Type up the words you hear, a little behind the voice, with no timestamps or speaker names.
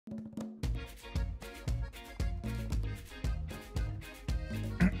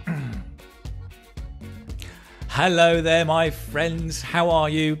Hello there, my friends. How are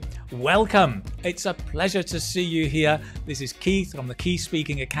you? Welcome. It's a pleasure to see you here. This is Keith from the Keith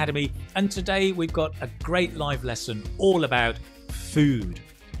Speaking Academy, and today we've got a great live lesson all about food.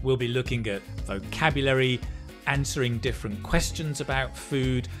 We'll be looking at vocabulary, answering different questions about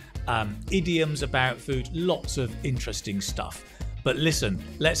food, idioms about food, lots of interesting stuff. But listen,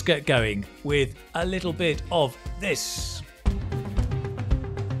 let's get going with a little bit of this.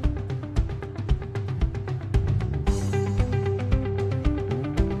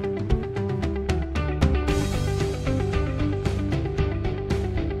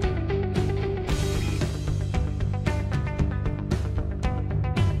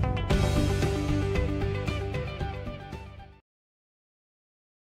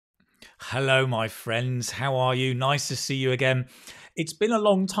 Hello, my friends. How are you? Nice to see you again. It's been a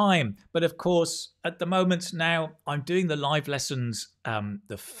long time, but of course, at the moment now, I'm doing the live lessons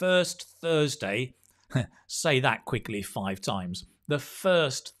the first Thursday. Say that quickly 5 times. The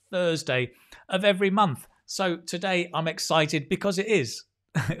first Thursday of every month. So today I'm excited because it is.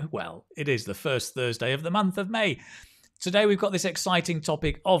 Well, it is the first Thursday of the month of May. Today we've got this exciting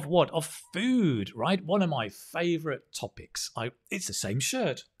topic of what? Of food, right? One of my favourite topics. It's the same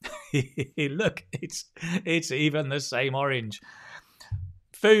shirt. Look, it's even the same orange.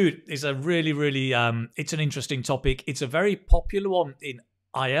 Food is a really, it's an interesting topic. It's a very popular one in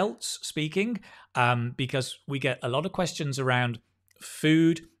IELTS speaking because we get a lot of questions around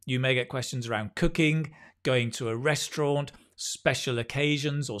food. You may get questions around cooking, going to a restaurant, special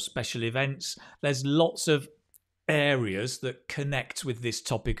occasions or special events. There's lots of areas that connect with this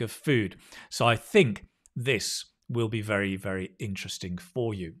topic of food. So I think this will be very, very interesting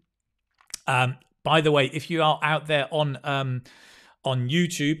for you. By the way, if you are out there on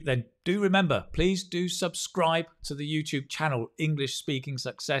YouTube, then do remember, please do subscribe to the YouTube channel, English Speaking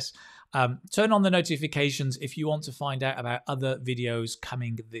Success. Turn on the notifications if you want to find out about other videos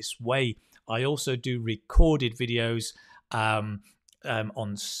coming this way. I also do recorded videos on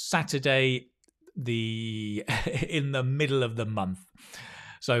Saturday, in the middle of the month.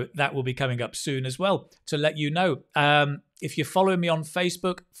 So that will be coming up soon as well to let you know. If you're following me on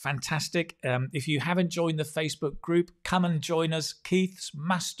Facebook, fantastic. If you haven't joined the Facebook group, come and join us, Keith's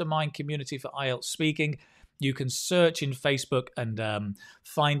Mastermind Community for IELTS Speaking. You can search in Facebook and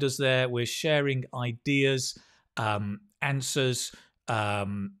find us there. We're sharing ideas, answers,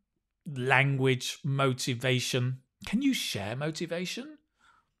 language, motivation. Can you share motivation?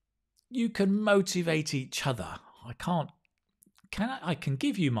 You can motivate each other. I can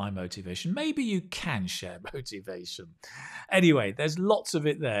give you my motivation. Maybe you can share motivation. Anyway, there's lots of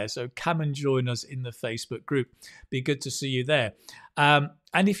it there. So come and join us in the Facebook group. Be good to see you there. And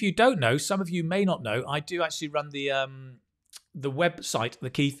if you don't know, some of you may not know, I do actually run the website, the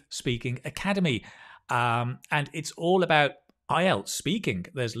Keith Speaking Academy. And it's all about IELTS speaking.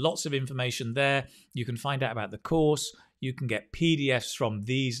 There's lots of information there. You can find out about the course. You can get PDFs from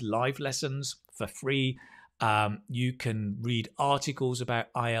these live lessons for free. You can read articles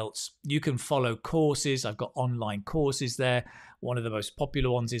about IELTS. You can follow courses. I've got online courses there. One of the most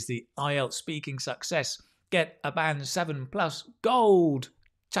popular ones is the IELTS Speaking Success. Get a Band 7+ Gold.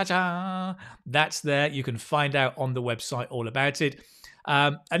 Cha-cha! That's there. You can find out on the website all about it.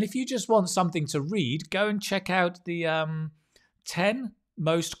 And if you just want something to read, go and check out the 10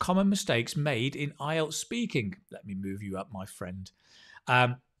 most common mistakes made in IELTS speaking. Let me move you up, my friend.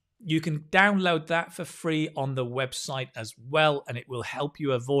 You can download that for free on the website as well, and it will help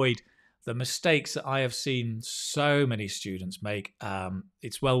you avoid the mistakes that I have seen so many students make.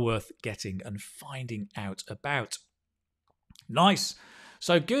 It's well worth getting and finding out about. Nice.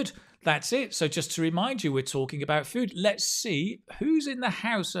 So good. That's it. So just to remind you, we're talking about food. Let's see who's in the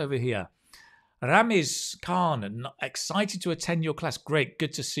house over here. Ramiz Khan, excited to attend your class. Great,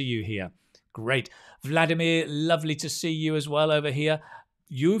 good to see you here. Great. Vladimir, lovely to see you as well over here.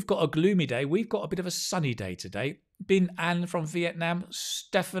 You've got a gloomy day. We've got a bit of a sunny day today. Bin An from Vietnam.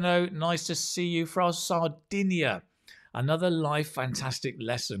 Stefano, nice to see you from Sardinia. Another live fantastic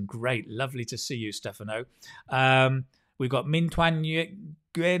lesson. Great, lovely to see you, Stefano. We've got Min Tuan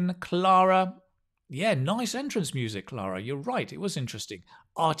Nguyen, Clara. Yeah, nice entrance music, Clara. You're right. It was interesting.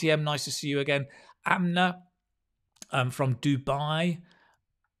 RTM, nice to see you again. Amna from Dubai.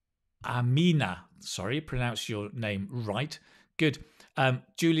 Amina, sorry, pronounce your name right. Good.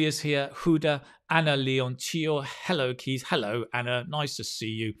 Julia's here. Huda, Anna, Leon, Chio. Hello, Keith. Hello, Anna. Nice to see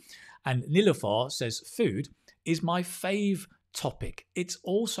you. And Niloufar says, food is my fave topic. It's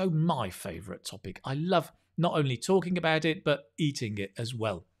also my favourite topic. I love not only talking about it, but eating it as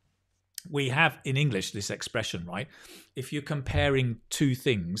well. We have in English this expression, right? If you're comparing two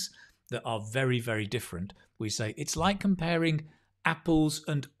things that are very, very different, we say it's like comparing apples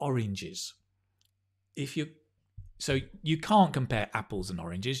and oranges. So you can't compare apples and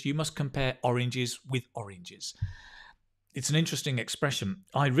oranges. You must compare oranges with oranges. It's an interesting expression.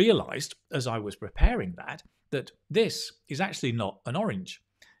 I realized as I was preparing that this is actually not an orange.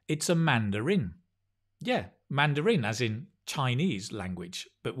 It's a mandarin. Yeah, mandarin as in Chinese language,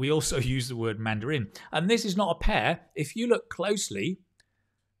 but we also use the word mandarin. And this is not a pear. If you look closely,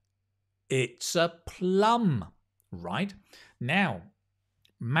 it's a plum, right? Now,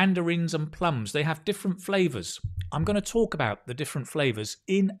 mandarins and plums, they have different flavors. I'm going to talk about the different flavors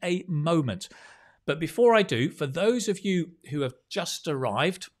in a moment. But before I do, for those of you who have just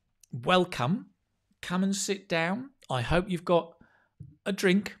arrived, welcome. Come and sit down. I hope you've got a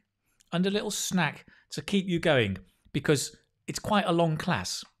drink and a little snack to keep you going, because it's quite a long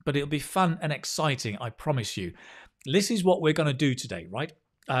class, but it'll be fun and exciting, I promise you. This is what we're going to do today, right?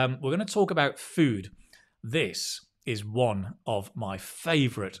 We're going to talk about food. This is one of my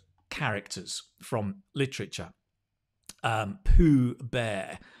favourite characters from literature. Pooh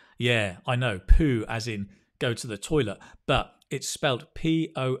Bear. Yeah, I know, poo as in go to the toilet, but it's spelled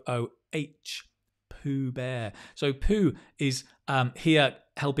P-O-O-H. Pooh Bear. So Pooh is here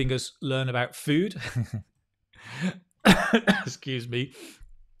helping us learn about food. Excuse me.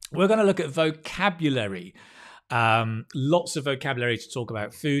 We're going to look at vocabulary. Lots of vocabulary to talk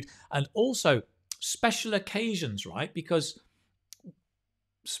about food, and also special occasions, right? Because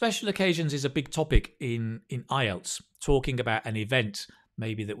special occasions is a big topic in IELTS, talking about an event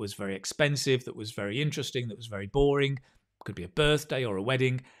maybe that was very expensive, that was very interesting, that was very boring. Could be a birthday or a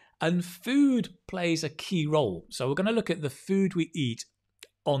wedding. And food plays a key role. So we're going to look at the food we eat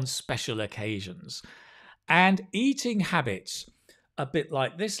on special occasions. And eating habits, a bit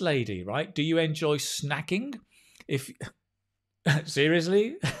like this lady, right? Do you enjoy snacking?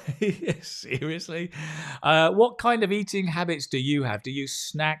 Seriously? Seriously? What kind of eating habits do you have? Do you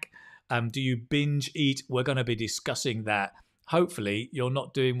snack? Do you binge eat? We're going to be discussing that. Hopefully, you're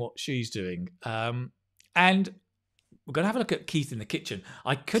not doing what she's doing. And we're going to have a look at Keith in the kitchen.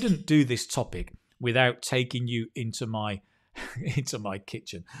 I couldn't do this topic without taking you into my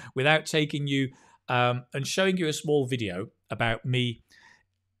kitchen, without taking you and showing you a small video about me.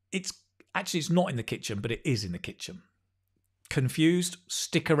 It's not in the kitchen, but it is in the kitchen. Confused?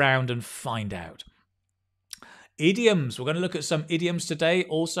 Stick around and find out. Idioms. We're going to look at some idioms today.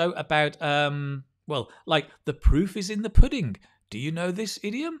 Also about, like the proof is in the pudding. Do you know this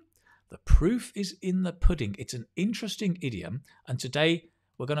idiom? The proof is in the pudding. It's an interesting idiom. And today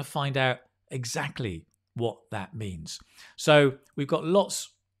we're going to find out exactly what that means. So we've got lots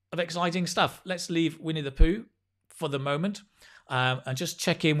of exciting stuff. Let's leave Winnie the Pooh for the moment and just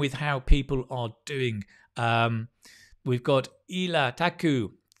check in with how people are doing. We've got Ila Taku.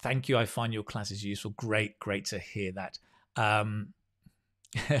 Thank you. I find your classes useful. Great to hear that.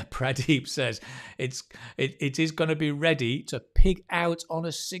 Pradeep says it is going to be ready to pig out on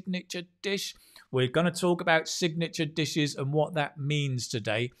a signature dish. We're going to talk about signature dishes and what that means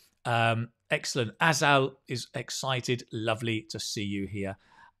today. Excellent. Azal is excited. Lovely to see you here.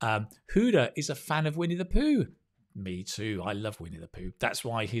 Huda is a fan of Winnie the Pooh. Me too. I love Winnie the Pooh. That's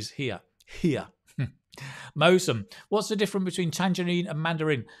why he's here. Mosum, what's the difference between tangerine and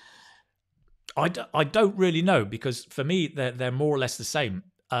mandarin? I don't really know, because for me they're more or less the same.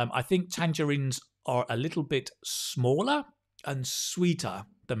 I think tangerines are a little bit smaller and sweeter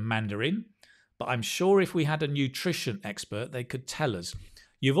than mandarin, but I'm sure if we had a nutrition expert, they could tell us.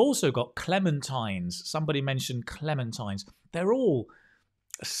 You've also got clementines. Somebody mentioned clementines. They're all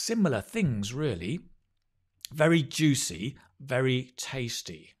similar things, really. Very juicy, very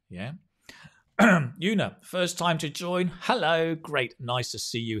tasty. Yeah. Yuna, first time to join. Hello, great, nice to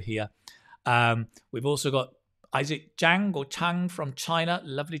see you here. We've also got Isaac Zhang or Chang from China.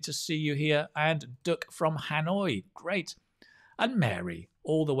 Lovely to see you here. And Duck from Hanoi. Great. And Mary,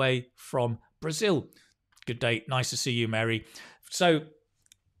 all the way from Brazil. Good day. Nice to see you, Mary. So,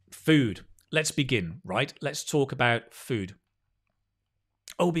 food. Let's begin, right? Let's talk about food.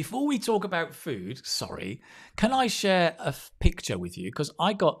 Oh, before we talk about food, sorry, can I share a picture with you? Because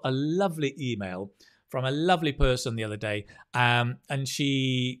I got a lovely email from a lovely person the other day, and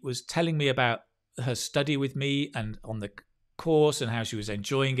she was telling me about her study with me and on the course and how she was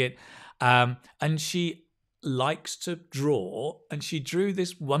enjoying it. And she likes to draw, and she drew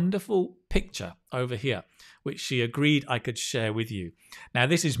this wonderful picture over here, which she agreed I could share with you. Now,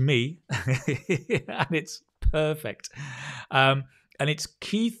 this is me, and it's perfect. And it's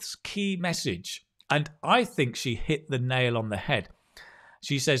Keith's key message. And I think she hit the nail on the head.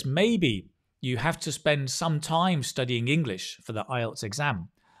 She says, maybe you have to spend some time studying English for the IELTS exam,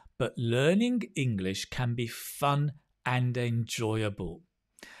 but learning English can be fun and enjoyable.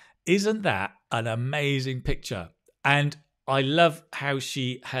 Isn't that an amazing picture? And I love how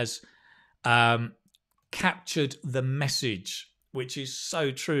she has captured the message, which is so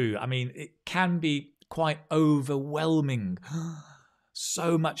true. I mean, it can be quite overwhelming.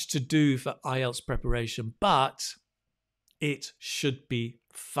 So much to do for IELTS preparation, but it should be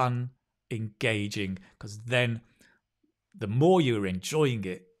fun, engaging, because then the more you're enjoying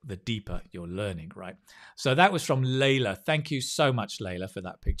it, the deeper you're learning, right? So that was from Layla. Thank you so much, Layla, for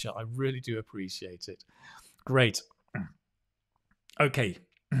that picture. I really do appreciate it. Great. Okay.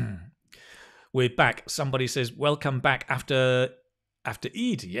 We're back. Somebody says, welcome back after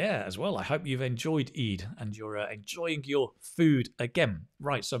Eid. Yeah, as well. I hope you've enjoyed Eid and you're enjoying your food again.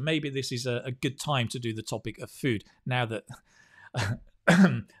 Right, so maybe this is a good time to do the topic of food now that...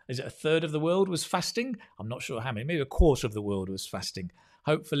 is it a third of the world was fasting? I'm not sure how many. Maybe a quarter of the world was fasting.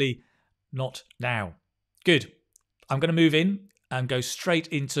 Hopefully not now. Good. I'm going to move in and go straight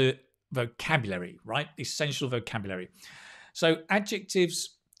into vocabulary, right? Essential vocabulary. So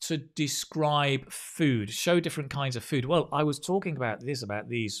adjectives to describe food, show different kinds of food. Well, I was talking about these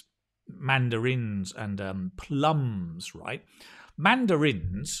mandarins and plums, right?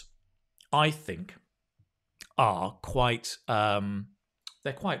 Mandarins, I think, are quite...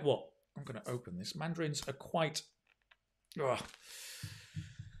 they're quite what? I'm going to open this. Mandarins are quite...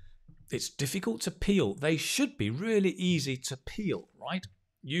 it's difficult to peel. They should be really easy to peel, right?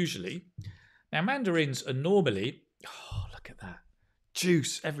 Usually. Now, mandarins are normally... Oh, look at that.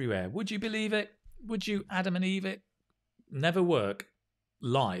 Juice everywhere. Would you believe it? Would you Adam and Eve it? Never work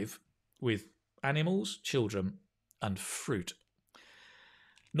live with animals, children, and fruit.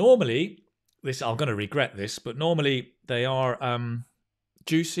 Normally, I'm going to regret this, but normally they are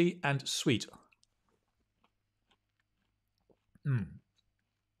juicy and sweet.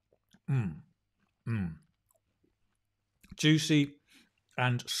 Juicy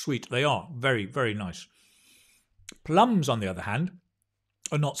and sweet. They are very, very nice. Plums, on the other hand,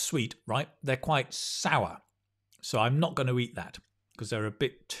 are not sweet, right? They're quite sour. So I'm not going to eat that because they're a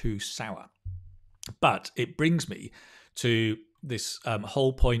bit too sour. But it brings me to this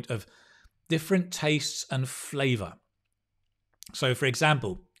whole point of different tastes and flavour. So, for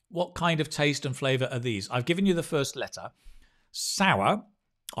example, what kind of taste and flavour are these? I've given you the first letter. Sour,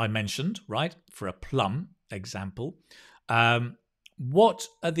 I mentioned, right, for a plum example. What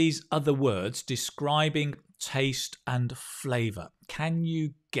are these other words describing taste and flavour? Can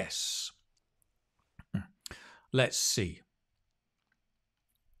you guess? Let's see.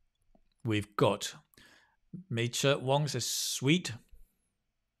 We've got Meiche Wong says sweet.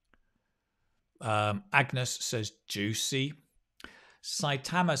 Agnes says juicy.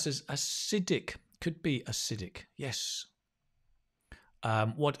 Saitama says acidic. Could be acidic. Yes.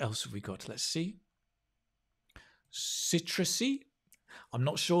 What else have we got? Let's see. Citrusy. I'm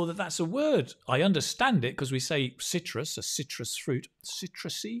not sure that that's a word. I understand it because we say citrus, a citrus fruit.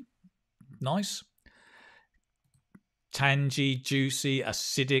 Citrusy. Nice. Tangy, juicy,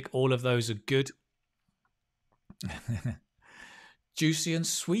 acidic. All of those are good. Juicy and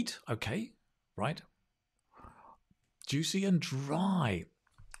sweet. Okay. Right. Juicy and dry.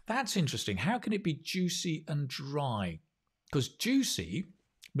 That's interesting. How can it be juicy and dry? Because juicy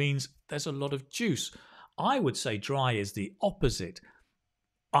means there's a lot of juice. I would say dry is the opposite.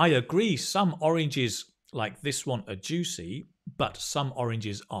 I agree, some oranges like this one are juicy, but some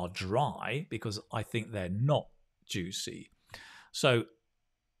oranges are dry because I think they're not juicy. So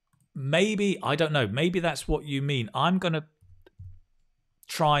maybe, I don't know, maybe that's what you mean. I'm going to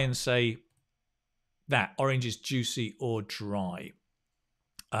try and say that orange is juicy or dry.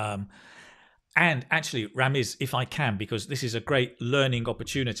 And actually, Ramiz, if I can, because this is a great learning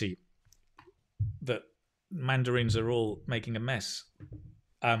opportunity that mandarins are all making a mess.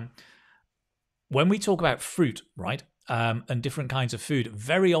 When we talk about fruit, right, and different kinds of food,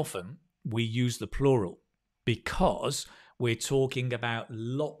 very often we use the plural because we're talking about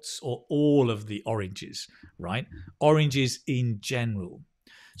lots or all of the oranges, right? Oranges in general.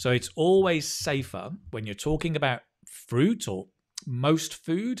 So it's always safer when you're talking about fruit or most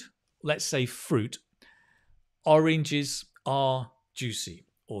food, let's say fruit, oranges are juicy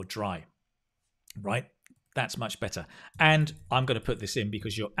or dry, right? That's much better. And I'm going to put this in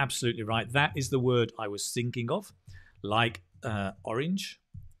because you're absolutely right. That is the word I was thinking of, like orange,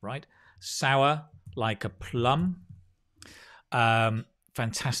 right? Sour, like a plum.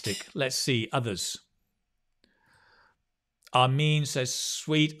 Fantastic. Let's see others. Armin says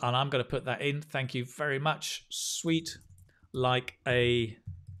sweet, and I'm going to put that in. Thank you very much. Sweet, like a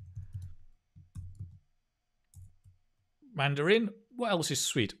mandarin. What else is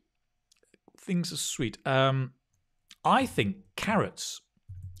sweet? things are sweet. I think carrots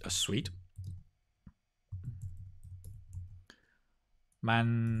are sweet.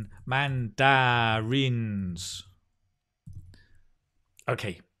 Mandarins.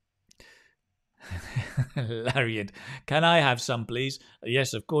 Okay. Lariat, can I have some, please?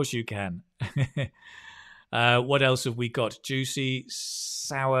 Yes, of course you can. What else have we got? Juicy,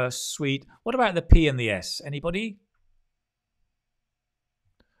 sour, sweet. What about the P and the S? Anybody?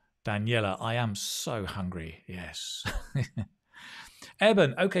 Daniela, I am so hungry. Yes.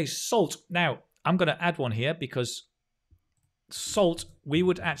 Eben, okay, salt. Now, I'm going to add one here because salt, we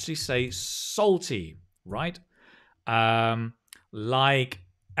would actually say salty, right? Like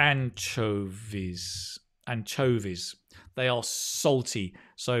anchovies. Anchovies. They are salty.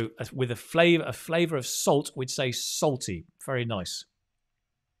 So with a flavor of salt, we'd say salty. Very nice.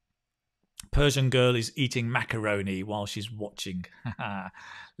 Persian girl is eating macaroni while she's watching.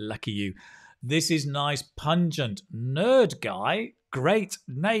 Lucky you. This is nice. Pungent. Nerd guy. Great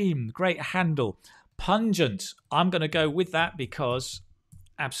name. Great handle. Pungent. I'm going to go with that because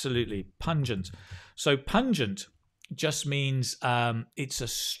absolutely pungent. So pungent just means it's a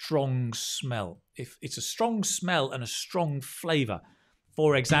strong smell. If it's a strong smell and a strong flavor.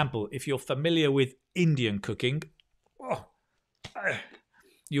 For example, if you're familiar with Indian cooking,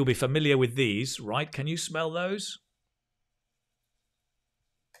 you'll be familiar with these, right? Can you smell those?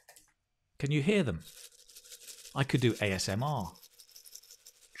 Can you hear them? I could do ASMR.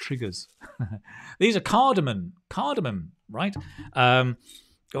 Triggers. These are cardamom, right?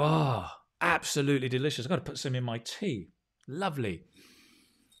 Absolutely delicious. I've got to put some in my tea. Lovely.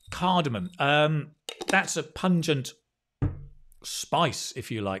 Cardamom. That's a pungent spice, if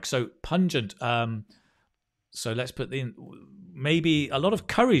you like. So pungent. So let's put in. Maybe a lot of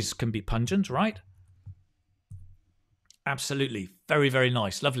curries can be pungent, right? Absolutely. Very, very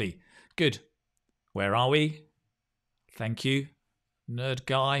nice. Lovely. Good. Where are we? Thank you. Nerd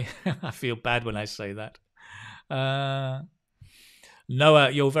guy. I feel bad when I say that. Noah,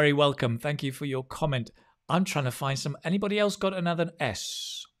 you're very welcome. Thank you for your comment. I'm trying to find some. Anybody else got another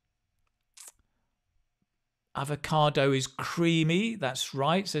S? Avocado is creamy. That's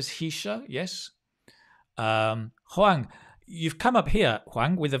right, says Hisha. Yes. Huang, you've come up here,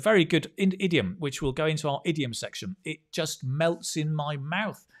 Huang, with a very good idiom, which will go into our idiom section. It just melts in my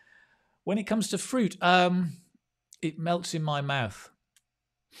mouth. When it comes to fruit, it melts in my mouth.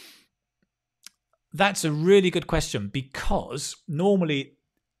 That's a really good question because normally,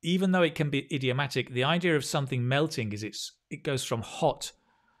 even though it can be idiomatic, the idea of something melting is it goes from hot,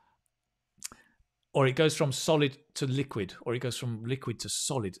 or it goes from solid to liquid, or it goes from liquid to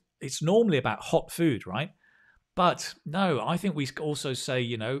solid. It's normally about hot food, right? But no, I think we also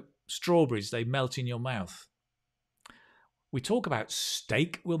say, strawberries, they melt in your mouth. We talk about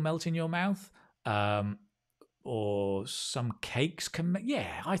steak will melt in your mouth. Or some cakes can.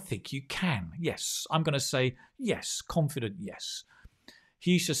 Yeah, I think you can. Yes, I'm going to say yes. Confident yes.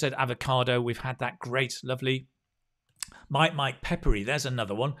 Hisha said avocado. We've had that. Great, lovely. Mike, peppery. There's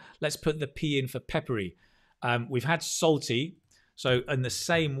another one. Let's put the P in for peppery. We've had salty. So in the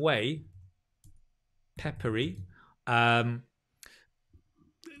same way, peppery.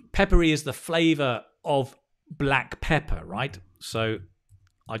 Peppery is the flavor of black pepper, right? So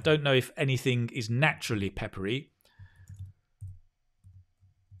I don't know if anything is naturally peppery.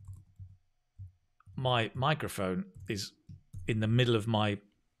 My microphone is in the middle of my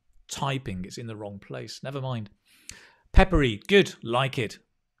typing. It's in the wrong place. Never mind. Peppery. Good. Like it.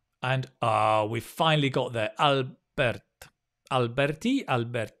 And we've finally got there. Alberto.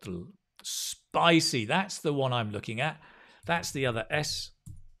 Spicy. That's the one I'm looking at. That's the other S.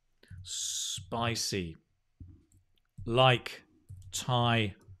 Spicy. Like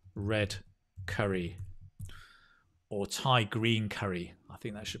Thai red curry or Thai green curry. I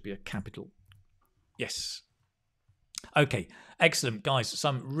think that should be a capital. Yes. Okay, excellent, guys.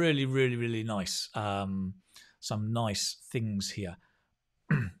 Some really, really, really nice, some nice things here.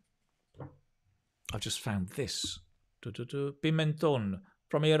 I've just found this. Pimentón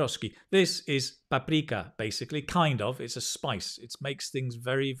from Yaroski. This is paprika, basically, kind of. It's a spice. It makes things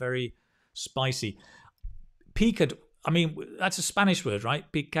very, very spicy. Picant. I mean, that's a Spanish word, right?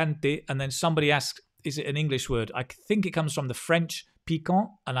 Picante. And then somebody asked, is it an English word? I think it comes from the French piquant,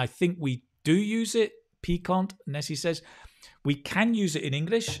 and I think we do use it. Piquant, Nessie says. We can use it in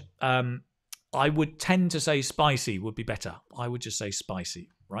English. I would tend to say spicy would be better. I would just say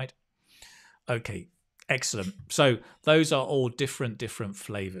spicy, right? Okay, excellent. So those are all different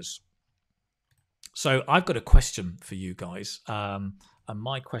flavors. So I've got a question for you guys. And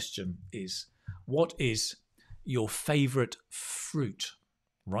my question is, what is your favorite fruit?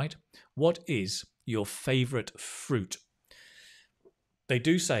 right? What is your favorite fruit? They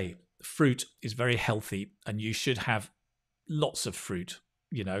do say fruit is very healthy and you should have lots of fruit,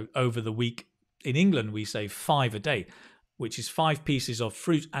 you know, over the week. In England, we say 5 a day, which is 5 pieces of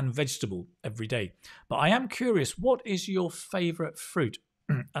fruit and vegetable every day. But I am curious, what is your favorite fruit?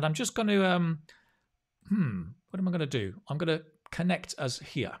 And I'm just going to, what am I going to do? I'm going to connect us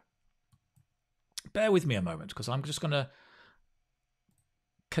here. Bear with me a moment because I'm just going to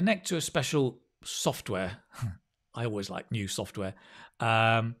connect to a special software. I always like new software.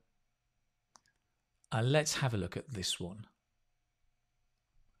 And let's have a look at this one.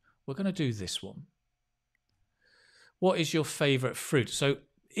 We're going to do this one. What is your favorite fruit? So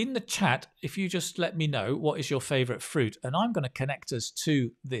in the chat, if you just let me know what is your favorite fruit, and I'm going to connect us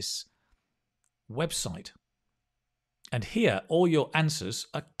to this website. And here, all your answers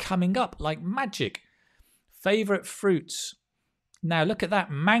are coming up like magic. Favorite fruits. Now, look at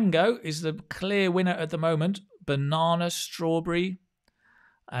that. Mango is the clear winner at the moment. Banana, strawberry.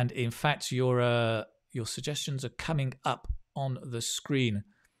 And in fact, your suggestions are coming up on the screen.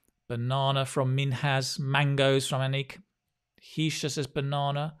 Banana from Minhaz. Mangoes from Anik. Hisha says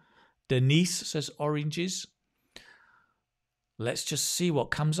banana. Denise says oranges. Let's just see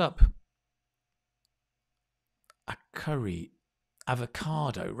what comes up. A curry.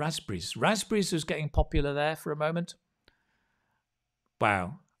 Avocado. Raspberries. Raspberries was getting popular there for a moment.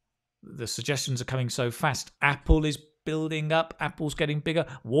 Wow. The suggestions are coming so fast. Apple is building up. Apple's getting bigger.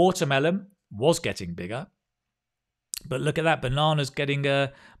 Watermelon was getting bigger. But look at that. Banana's getting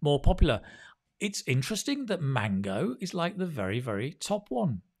more popular. It's interesting that mango is like the very, very top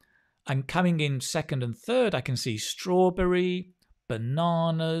one. And coming in second and third, I can see strawberry,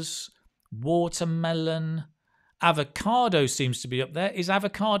 bananas, watermelon. Avocado seems to be up there. Is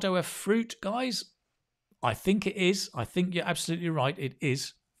avocado a fruit, guys? I think it is. I think you're absolutely right. It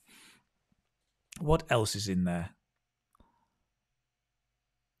is. What else is in there?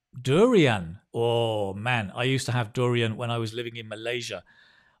 Durian. Oh, man. I used to have durian when I was living in Malaysia.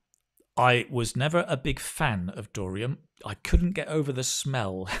 I was never a big fan of durian. I couldn't get over the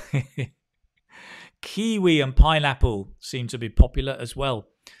smell. Kiwi and pineapple seem to be popular as well.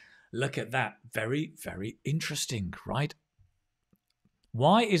 Look at that. Very, very interesting, right?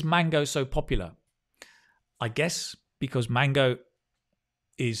 Why is mango so popular? I guess because mango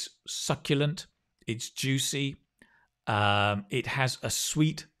is succulent, it's juicy, it has a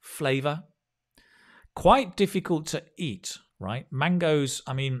sweet flavor. Quite difficult to eat, right? Mangoes,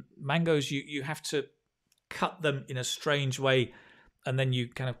 I mean, mangoes, you have to cut them in a strange way, and then you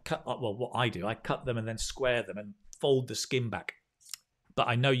kind of cut, well, what I do, I cut them and then square them and fold the skin back. But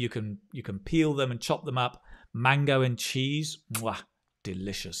I know you can peel them and chop them up. Mango and cheese, mwah,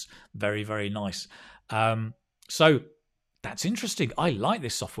 delicious. Very, very nice. So that's interesting. I like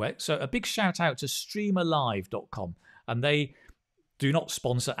this software. So a big shout out to streamalive.com. And they do not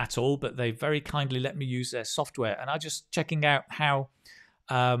sponsor at all, but they very kindly let me use their software. And I'm just checking out how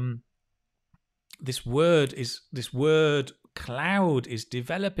this word cloud is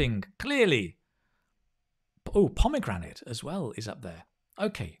developing clearly. Oh, pomegranate as well is up there.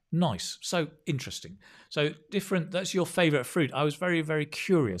 Okay, nice. So interesting. So different. That's your favorite fruit. I was very, very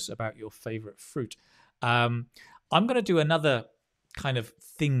curious about your favorite fruit. I'm going to do another kind of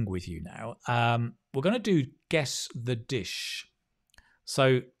thing with you now. We're going to do guess the dish.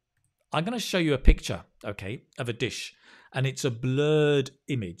 So I'm going to show you a picture, okay, of a dish. And it's a blurred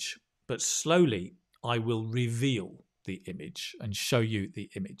image. But slowly I will reveal the image and show you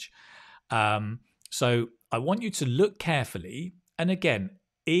the image. So I want you to look carefully. And again,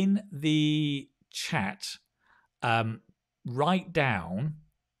 in the chat, write down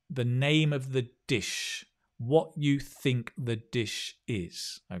the name of the dish, what you think the dish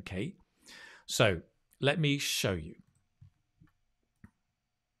is, okay? So let me show you.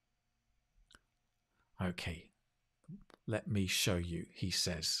 Okay, let me show you, he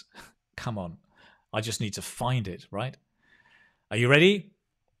says. Come on, I just need to find it, right? Are you ready?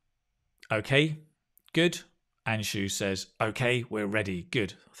 Okay, good. Anshu says, okay, we're ready.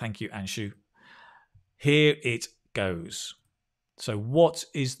 Good. Thank you, Anshu. Here it goes. So what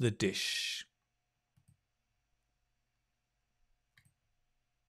is the dish?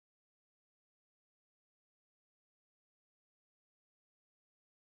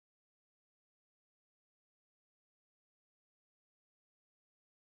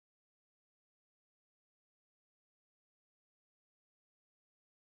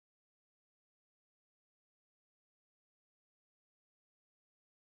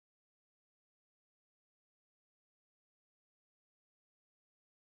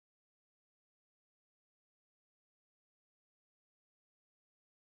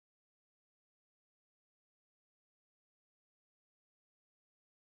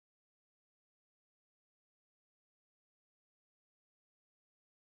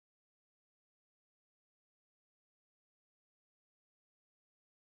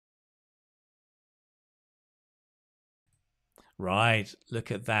 Right, look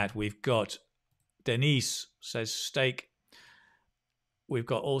at that. We've got Denise says steak. We've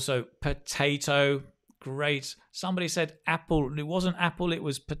got also potato. Great. Somebody said apple. It wasn't apple, it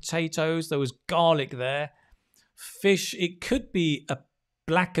was potatoes. There was garlic there. Fish. It could be a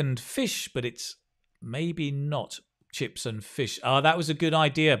blackened fish, but it's maybe not chips and fish. Oh, that was a good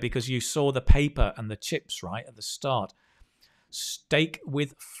idea because you saw the paper and the chips right at the start. Steak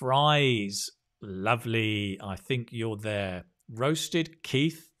with fries. Lovely. I think you're there. Roasted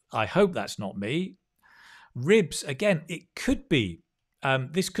Keith. I hope that's not me. Ribs. Again, it could be.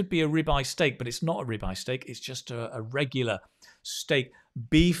 This could be a ribeye steak, but it's not a ribeye steak. It's just a regular steak.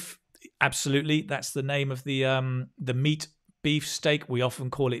 Beef. Absolutely. That's the name of the meat. Beef steak. We often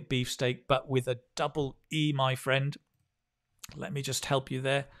call it beef steak, but with a double E, my friend. Let me just help you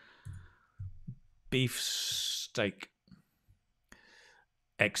there. Beef steak.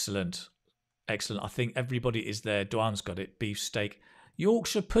 Excellent. Excellent. I think everybody is there. Duan's got it. Beef steak.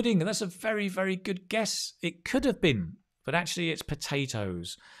 Yorkshire pudding. That's a very, very good guess. It could have been, but actually it's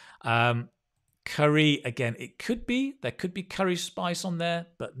potatoes. Curry, again, it could be. There could be curry spice on there,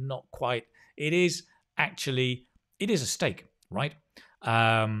 but not quite. It is actually, it is a steak, right?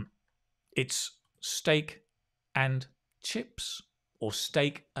 It's steak and chips or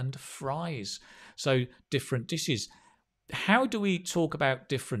steak and fries. So different dishes. How do we talk about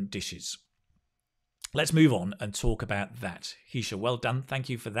different dishes? Let's move on and talk about that. Hisha, well done. Thank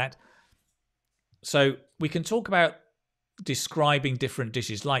you for that. So we can talk about describing different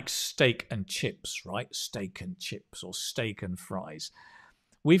dishes like steak and chips, right? Steak and chips or steak and fries.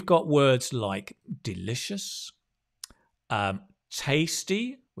 We've got words like delicious,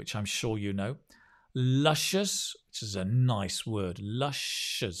 tasty, which I'm sure you know, luscious, which is a nice word,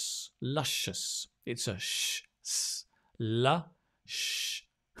 luscious, luscious. It's a sh, s, la, sh,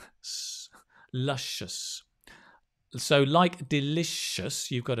 s, luscious. So like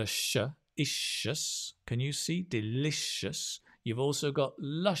delicious, you've got a sh, ishus. Can you see? Delicious. You've also got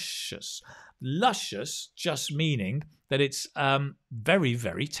luscious. Luscious just meaning that it's very,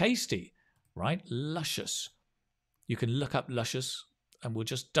 very tasty, right? Luscious. You can look up luscious and we'll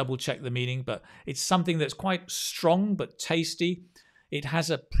just double check the meaning, but it's something that's quite strong but tasty. It has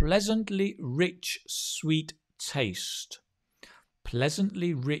a pleasantly rich, sweet taste.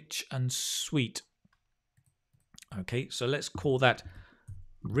 Pleasantly rich and sweet. Okay, so let's call that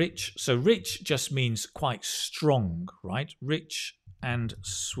rich. So rich just means quite strong, right? Rich and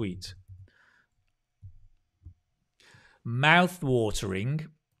sweet. Mouth-watering.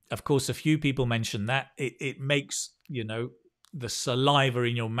 Of course, a few people mention that. It makes, you know, the saliva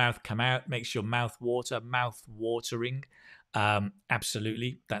in your mouth come out, makes your mouth water. Mouth-watering.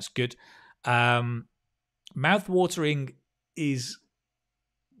 Absolutely, that's good. Mouth-watering is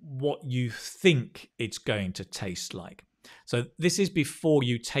what you think it's going to taste like. So this is before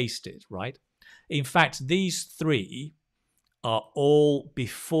you taste it, right? In fact, these three are all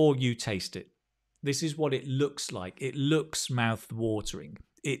before you taste it. This is what it looks like. It looks mouth-watering.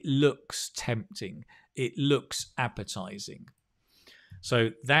 It looks tempting. It looks appetizing.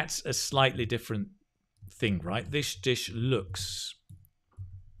 So that's a slightly different thing, right? This dish looks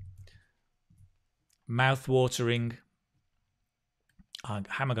mouth-watering. How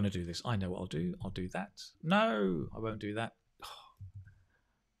am I going to do this? I know what I'll do. I'll do that. No, I won't do that.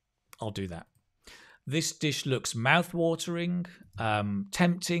 I'll do that. This dish looks mouth-watering,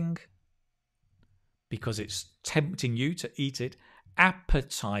 tempting, because it's tempting you to eat it.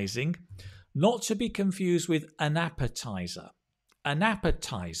 Appetizing, not to be confused with an appetizer. An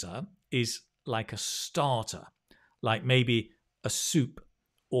appetizer is like a starter, like maybe a soup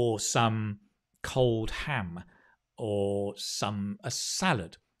or some cold ham or a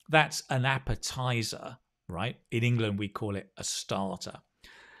salad. That's an appetizer, right? In England, we call it a starter.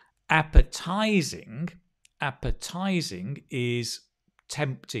 Appetizing is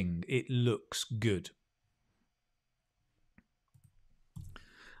tempting. It looks good.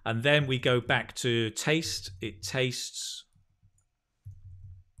 And then we go back to taste. It tastes.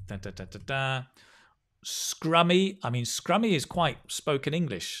 Scrummy. I mean, scrummy is quite spoken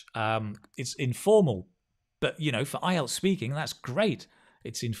English. It's informal. But, you know, for IELTS speaking, that's great.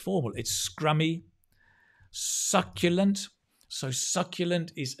 It's informal. It's scrummy. Succulent. So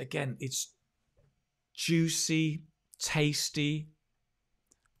succulent is, again, it's juicy, tasty.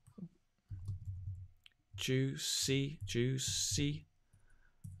 Juicy.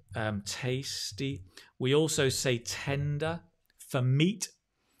 Tasty. We also say tender for meat.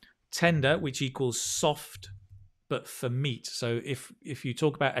 Tender, which equals soft, but for meat. So if you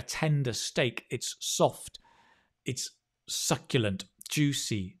talk about a tender steak, it's soft. It's succulent,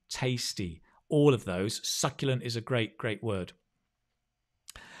 juicy, tasty, all of those. Succulent is a great word.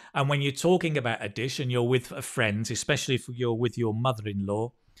 And when you're talking about a dish and you're with a friend, especially if you're with your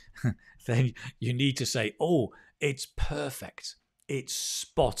mother-in-law, then you need to say, oh, it's perfect. It's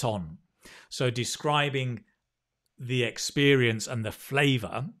spot on. So describing the experience and the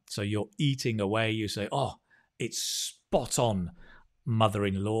flavor, so you're eating away, you say, oh, it's spot on,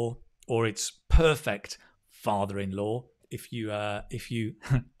 mother-in-law, or it's perfect, father-in-law, if you are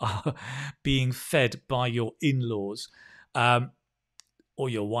being fed by your in-laws, or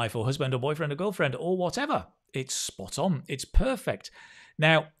your wife or husband or boyfriend or girlfriend or whatever. It's spot on. It's perfect.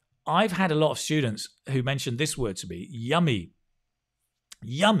 Now, I've had a lot of students who mentioned this word to me, yummy.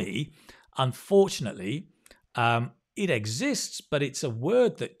 Yummy, unfortunately, it exists, but it's a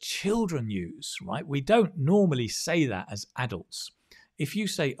word that children use, right? We don't normally say that as adults. If you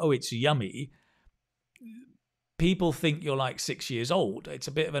say, oh, it's yummy, people think you're like 6 years old. It's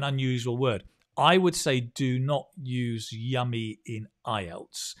a bit of an unusual word. I would say do not use yummy in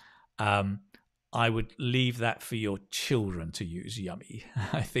IELTS. I would leave that for your children to use yummy.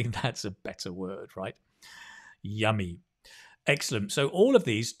 I think that's a better word, right? Yummy. Excellent. So all of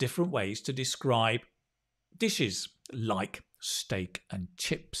these different ways to describe dishes like steak and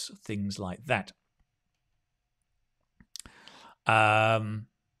chips, things like that. I'm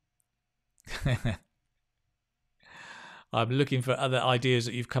looking for other ideas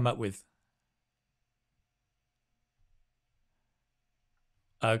that you've come up with.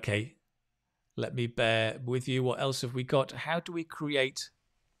 Okay, let me bear with you. What else have we got? How do we create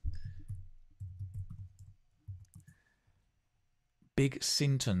big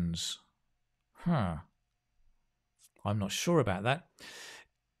sentence? I'm not sure about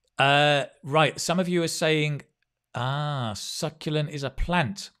that. Right, some of you are saying, succulent is a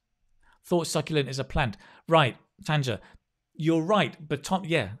plant. Thought succulent is a plant. Right, Tanja, you're right. But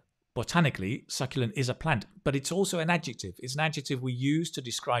botanically, succulent is a plant, but it's also an adjective. It's an adjective we use to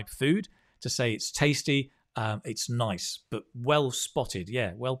describe food, to say it's tasty, it's nice, but well spotted.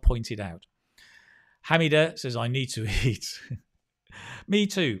 Yeah, well pointed out. Hamida says, I need to eat. Me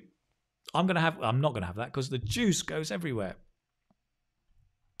too. I'm not going to have that because the juice goes everywhere.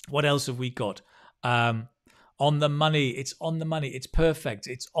 What else have we got? On the money. It's on the money. It's perfect.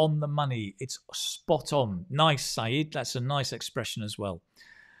 It's on the money. It's spot on. Nice, Saeed. That's a nice expression as well.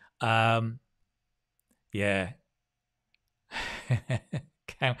 Yeah.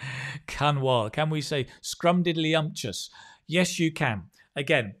 Canwar. Can we say scrumdiddlyumptious? Yes, you can.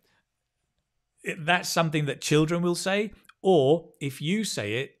 Again, that's something that children will say, or if you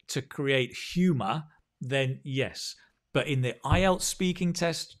say it to create humor, then yes. But in the IELTS speaking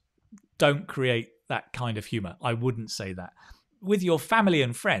test, don't create that kind of humor. I wouldn't say that. With your family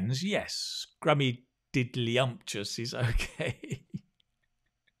and friends, yes, scrumdiddlyumptious is okay.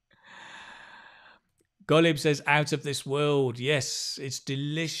 Golib says, out of this world. Yes, it's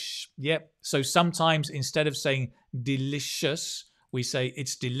delish. Yep. So sometimes instead of saying delicious, we say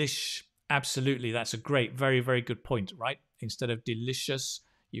it's delish. Absolutely. That's a great, very, very good point, right? Instead of delicious,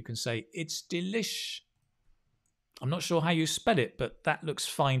 you can say it's delish. I'm not sure how you spell it, but that looks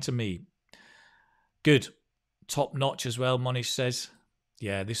fine to me. Good. Top notch as well, Monish says.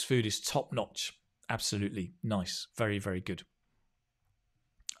 Yeah, this food is top notch. Absolutely. Nice. Very, very good.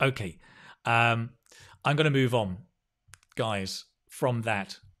 Okay. I'm going to move on, guys, from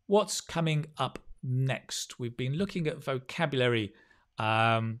that. What's coming up next? We've been looking at vocabulary.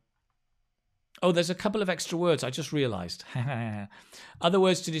 Oh, there's a couple of extra words I just realized. Other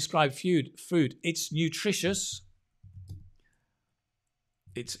words to describe food. It's nutritious.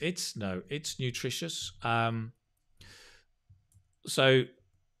 It's nutritious.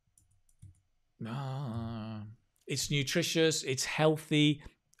 It's nutritious, it's healthy,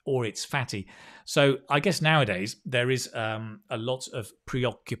 or it's fatty. So I guess nowadays there is a lot of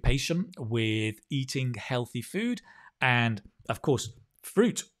preoccupation with eating healthy food. And of course,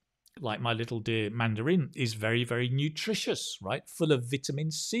 fruit, like my little dear mandarin, is very, very nutritious, right? Full of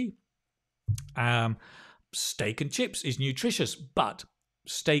vitamin C. Steak and chips is nutritious, but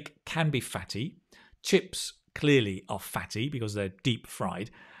steak can be fatty. Chips clearly are fatty because they're deep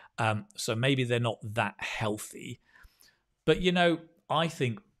fried. So maybe they're not that healthy. But, you know, I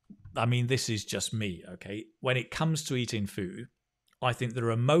mean, this is just me, okay? When it comes to eating food, I think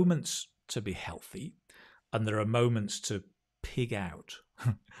there are moments to be healthy and there are moments to pig out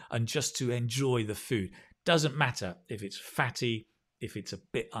and just to enjoy the food. Doesn't matter if it's fatty, if it's a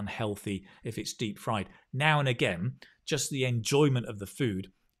bit unhealthy, if it's deep fried. Now and again, just the enjoyment of the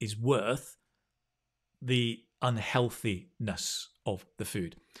food is worth the unhealthiness of the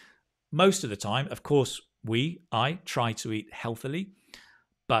food. Most of the time, of course, I try to eat healthily,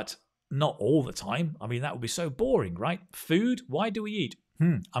 but not all the time. I mean, that would be so boring, right? Food, why do we eat?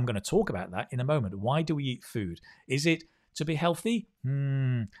 I'm going to talk about that in a moment. Why do we eat food? Is it to be healthy?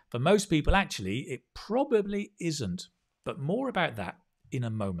 For most people, actually, it probably isn't. But more about that in a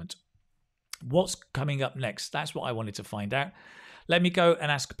moment. What's coming up next? That's what I wanted to find out. Let me go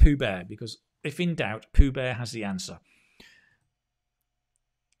and ask Pooh Bear, because if in doubt, Pooh Bear has the answer.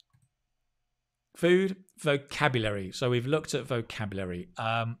 Food, vocabulary. So we've looked at vocabulary.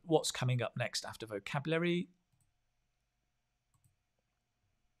 What's coming up next after vocabulary?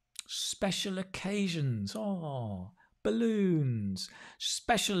 Special occasions. Oh, balloons.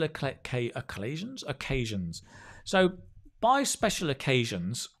 Special occasions? Occasions. So by special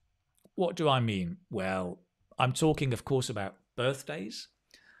occasions, what do I mean? Well, I'm talking, of course, about birthdays,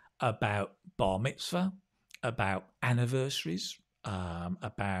 about bar mitzvah, about anniversaries,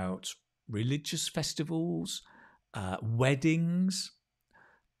 about religious festivals, weddings.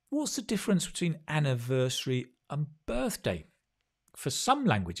 What's the difference between anniversary and birthday? For some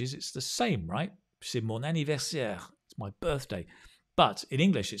languages, it's the same, right? C'est mon anniversaire. It's my birthday. But in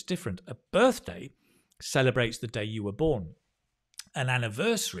English, it's different. A birthday celebrates the day you were born. An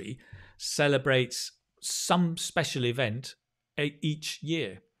anniversary celebrates some special event each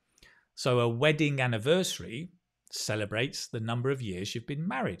year. So a wedding anniversary celebrates the number of years you've been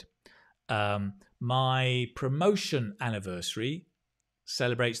married. My promotion anniversary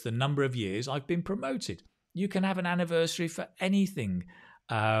celebrates the number of years I've been promoted. You can have an anniversary for anything.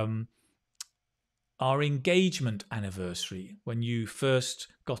 Our engagement anniversary, when you first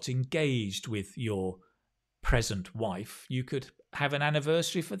got engaged with your present wife, you could have an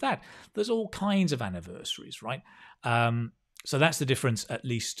anniversary for that. There's all kinds of anniversaries, right? So that's the difference, at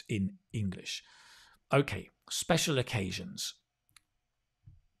least in English. Okay, special occasions.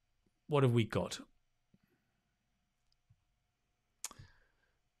 What have we got?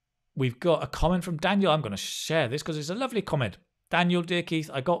 We've got a comment from Daniel. I'm going to share this because it's a lovely comment. Daniel, dear Keith,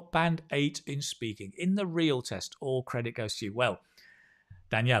 I got band 8 in speaking. In the real test, all credit goes to you. Well,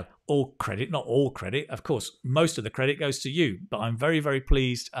 Danielle, all credit, not all credit. Of course, most of the credit goes to you, but I'm very, very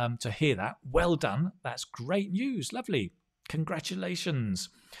pleased to hear that. Well done. That's great news. Lovely. Congratulations.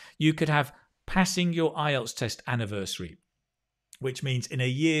 You could have passing your IELTS test anniversary, which means in a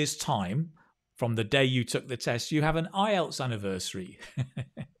year's time, from the day you took the test, you have an IELTS anniversary.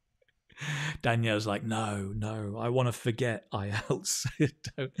 Danielle's like, no, I want to forget IELTS.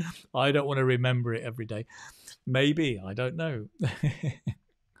 I don't want to remember it every day. Maybe, I don't know.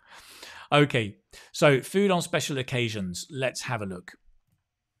 Okay, so food on special occasions. Let's have a look.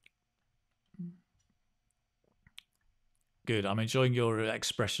 Good, I'm enjoying your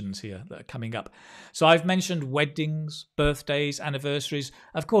expressions here that are coming up. So I've mentioned weddings, birthdays, anniversaries.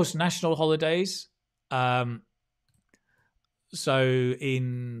 Of course, national holidays. So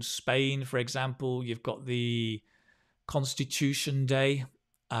in Spain, for example, you've got the Constitution Day.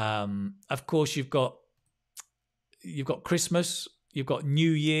 Of course, you've got Christmas. You've got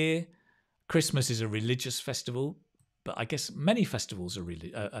New Year. Christmas is a religious festival, but I guess many festivals are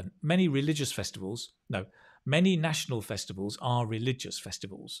many national festivals are religious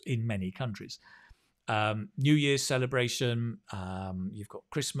festivals in many countries. New Year's celebration. You've got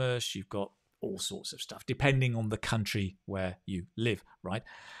Christmas. You've got all sorts of stuff, depending on the country where you live, right?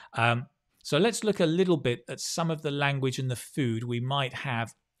 So let's look a little bit at some of the language and the food we might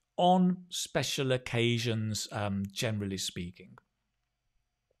have on special occasions, generally speaking.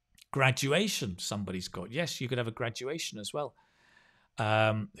 Graduation, somebody's got. Yes, you could have a graduation as well.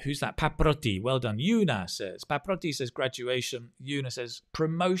 Who's that? Paproti. Well done. Yuna says. Paproti says graduation. Yuna says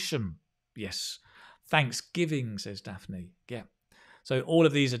promotion. Yes. Thanksgiving, says Daphne. Yeah. So all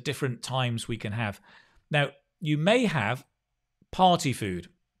of these are different times we can have. Now, you may have party food.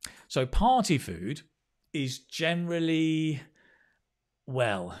 So party food is generally,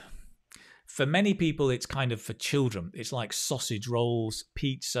 well, for many people, it's kind of for children. It's like sausage rolls,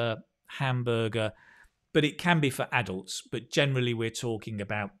 pizza, hamburger, but it can be for adults. But generally, we're talking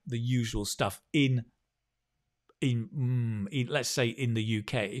about the usual stuff in let's say in the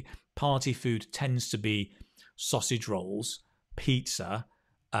UK. Party food tends to be sausage rolls, pizza,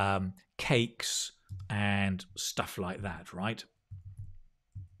 cakes, and stuff like that, right?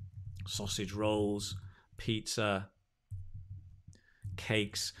 Sausage rolls, pizza,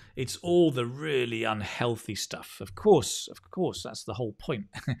 cakes. It's all the really unhealthy stuff. Of course, that's the whole point.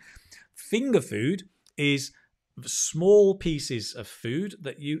 Finger food is small pieces of food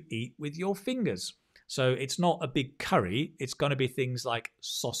that you eat with your fingers. So it's not a big curry. It's going to be things like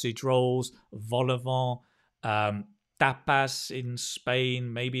sausage rolls, vol au vent, tapas in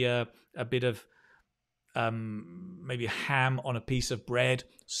Spain, maybe a bit of maybe ham on a piece of bread,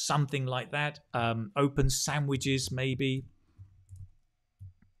 something like that. Open sandwiches, maybe.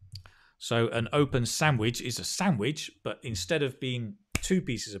 So an open sandwich is a sandwich, but instead of being 2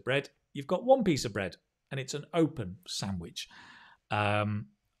 pieces of bread, you've got 1 piece of bread, and it's an open sandwich.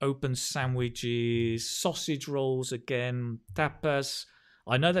 Open sandwiches, sausage rolls again, tapas.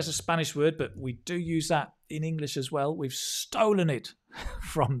 I know that's a Spanish word, but we do use that in English as well. We've stolen it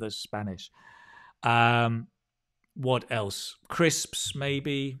from the Spanish. What else? Crisps,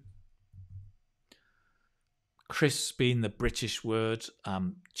 maybe. Crisps being the British word.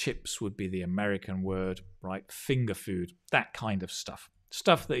 Chips would be the American word, right? Finger food, that kind of stuff.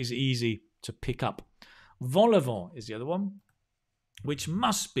 Stuff that is easy to pick up. Vol au vent is the other one, which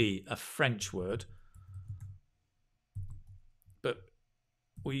must be a French word. But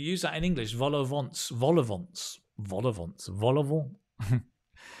we use that in English. Vol au vents, vol au vents, vol au vents, vol au vent.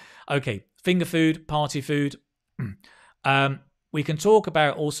 Okay, finger food, party food. We can talk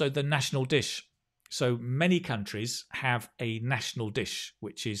about also the national dish. So many countries have a national dish,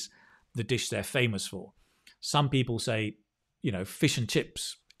 which is the dish they're famous for. Some people say, fish and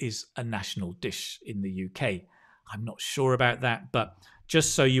chips is a national dish in the UK. I'm not sure about that, but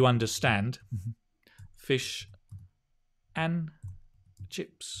just so you understand, fish and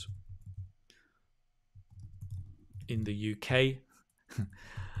chips in the UK.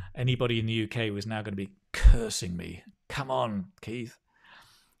 Anybody in the UK was now going to be cursing me. Come on, Keith.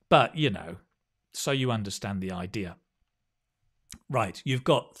 But, so you understand the idea. Right,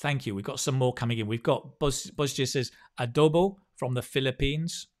 thank you, we've got some more coming in. We've got, Buzz says, adobo from the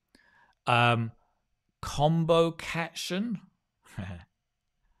Philippines. Combo cation.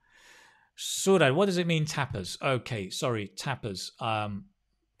 Suraj, what does it mean, tapas? Okay, sorry, tapas.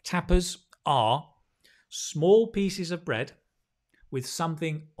 Tapas are small pieces of bread with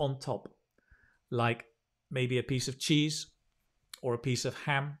something on top, like maybe a piece of cheese or a piece of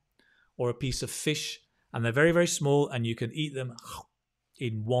ham or a piece of fish, and they're very, very small, and you can eat them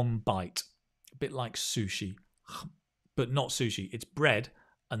in one bite, a bit like sushi, but not sushi. It's bread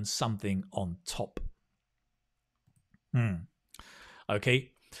and something on top.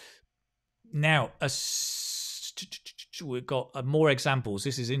 Okay. Now, we've got more examples.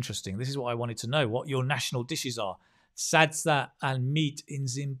 This is interesting. This is what I wanted to know, what your national dishes are. Sadza and meat in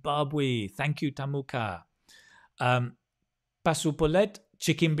Zimbabwe. Thank you, Tamuka. Pasupolet,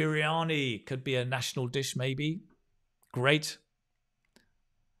 chicken biryani could be a national dish, maybe. Great.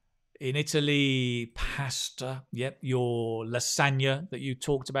 In Italy, pasta. Yep, your lasagna that you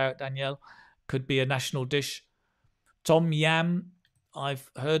talked about, Danielle, could be a national dish. Tom yam, I've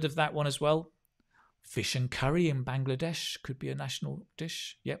heard of that one as well. Fish and curry in Bangladesh could be a national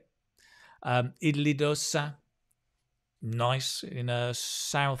dish. Yep. Idli dosa, nice, in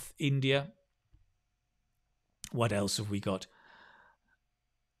South India. What else have we got?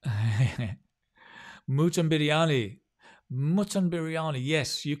 Mutton biryani. Mutton biryani,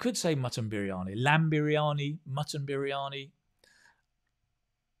 yes, you could say mutton biryani. Lamb biryani, mutton biryani.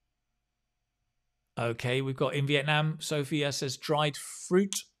 Okay, we've got in Vietnam, Sophia says dried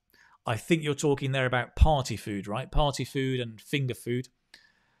fruit. I think you're talking there about party food, right? Party food and finger food.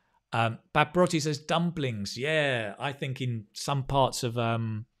 Paproti says dumplings. Yeah, I think in some parts of,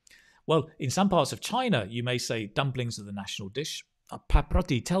 in some parts of China, you may say dumplings are the national dish.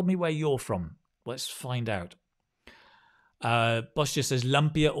 Paproti, tell me where you're from. Let's find out. Bosch says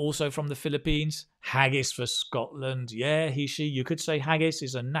lumpia, also from the Philippines. Haggis for Scotland. Yeah, he, she. You could say haggis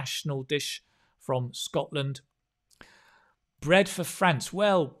is a national dish from Scotland. Bread for France.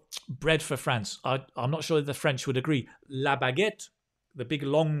 Well, bread for France. I'm not sure if the French would agree. La baguette, the big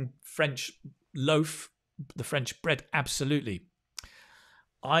long French loaf, the French bread, absolutely.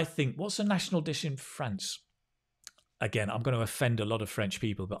 I think, what's a national dish in France? Again, I'm going to offend a lot of French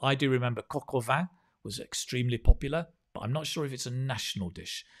people, but I do remember coq au vin was extremely popular, but I'm not sure if it's a national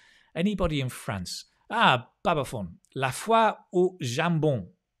dish. Anybody in France? Babafon. La foie au jambon.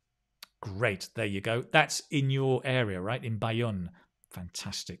 Great, there you go. That's in your area, right? In Bayonne.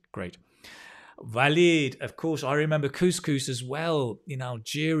 Fantastic, great. Valid, of course, I remember couscous as well in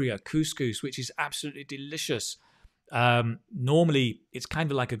Algeria. Couscous, which is absolutely delicious. Normally, it's kind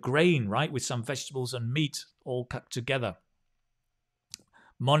of like a grain, right? With some vegetables and meat all cut together.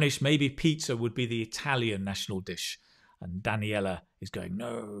 Monish, maybe pizza would be the Italian national dish. And Daniela is going,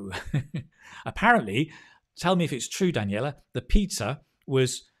 no. Apparently, tell me if it's true, Daniela, the pizza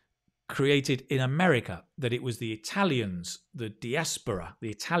was created in America, that it was the Italians, the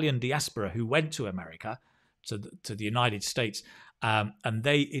Italian diaspora who went to America, to the United States, and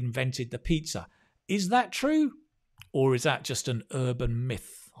they invented the pizza. Is that true? Or is that just an urban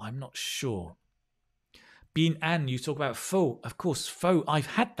myth? I'm not sure. Bien An, you talk about pho. Of course, pho. I've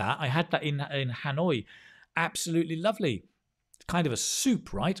had that. I had that in Hanoi. Absolutely lovely. Kind of a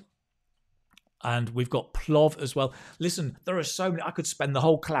soup, right? And we've got plov as well. Listen, there are so many. I could spend the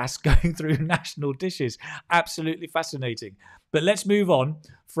whole class going through national dishes. Absolutely fascinating. But let's move on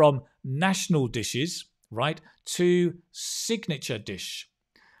from national dishes, right, to signature dish.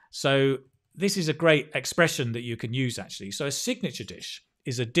 So this is a great expression that you can use, actually. So a signature dish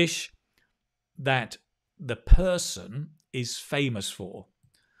is a dish that the person is famous for.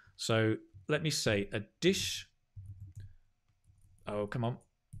 So let me say a dish. Oh, come on.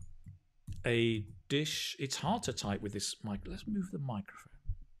 A dish. It's hard to type with this mic. Let's move the microphone.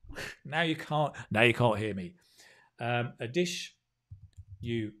 Now you can't hear me. A dish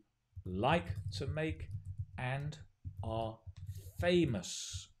you like to make and are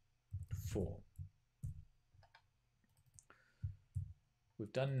famous for.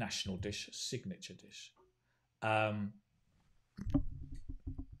 We've done national dish, signature dish.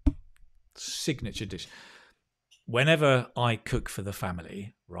 Signature dish. Whenever I cook for the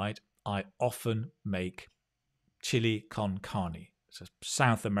family, right, I often make chili con carne. It's a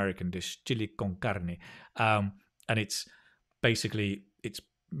South American dish, chili con carne. And it's basically, it's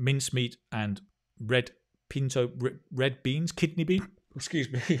mincemeat and red beans, kidney bean. Excuse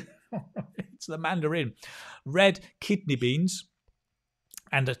me. It's the Mandarin. Red kidney beans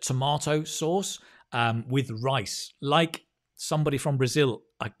and a tomato sauce with rice. Like somebody from Brazil,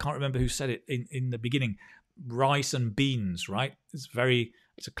 I can't remember who said it in the beginning, rice and beans, right?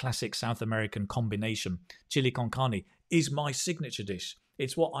 It's a classic South American combination. Chili con carne is my signature dish.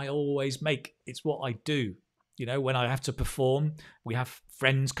 It's what I always make. It's what I do. You know, when I have to perform, we have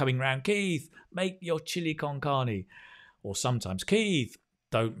friends coming round. Keith, make your chili con carne. Or sometimes, Keith,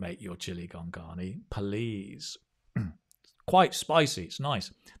 don't make your chili con carne, please. Quite spicy. It's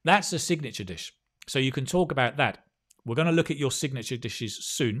nice. That's a signature dish. So you can talk about that. We're going to look at your signature dishes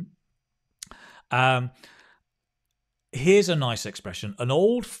soon. Here's a nice expression, an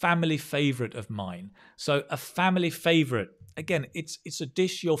old family favorite of mine. So a family favorite, again, it's a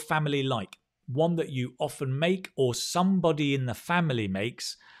dish your family like, one that you often make or somebody in the family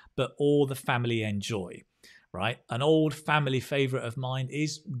makes, but all the family enjoy, right? An old family favorite of mine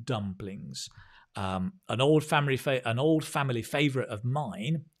is dumplings. An old family favorite of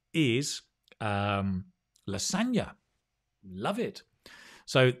mine is lasagna. Love it.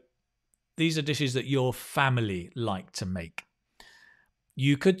 So these are dishes that your family like to make.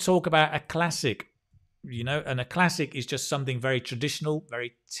 You could talk about a classic, you know, and a classic is just something very traditional,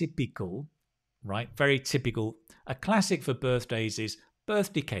 very typical, right? Very typical. A classic for birthdays is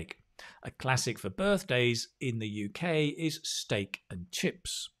birthday cake. A classic for birthdays in the UK is steak and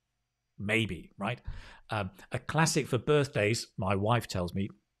chips. Maybe, right? A classic for birthdays, my wife tells me,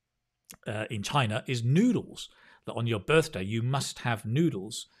 in China is noodles. That on your birthday, you must have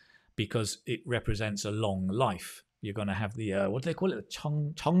noodles because it represents a long life. You're going to have the, what do they call it?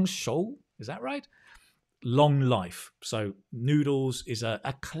 The chong shou? Is that right? Long life. So noodles is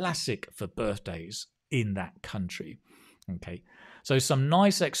a classic for birthdays in that country. Okay. So some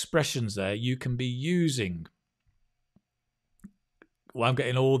nice expressions there you can be using. Well, I'm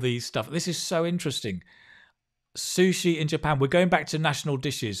getting all these stuff. This is so interesting. Sushi in Japan. We're going back to national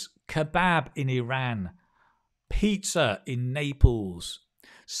dishes. Kebab in Iran. Pizza in Naples.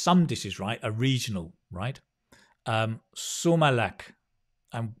 Some dishes, right, are regional, right? Sumalak.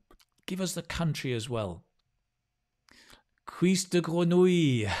 And give us the country as well. Cuisse de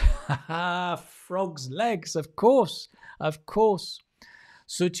grenouille. Frog's legs, of course. Of course.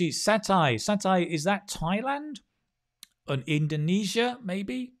 Sushi, satay. Satay, is that Thailand? And Indonesia,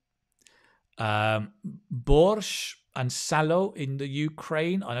 maybe? Borscht and salo in the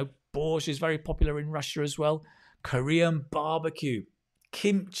Ukraine. I know borscht is very popular in Russia as well. Korean barbecue.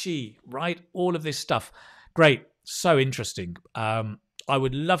 Kimchi, right? All of this stuff. Great. So interesting. I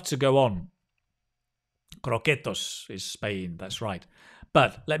would love to go on. Croquetos is Spain. That's right.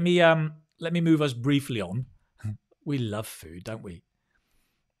 But let me move us briefly on. We love food, don't we?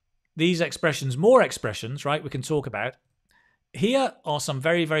 These expressions, more expressions, right, we can talk about. Here are some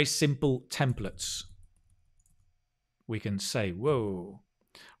very, very simple templates. We can say, whoa,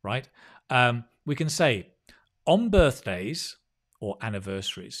 right? We can say, on birthdays or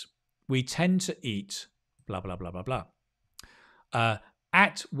anniversaries, we tend to eat blah, blah, blah, blah, blah.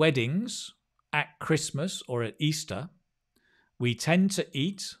 At weddings, at Christmas or at Easter, we tend to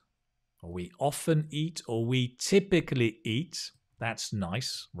eat, or we often eat, or we typically eat. That's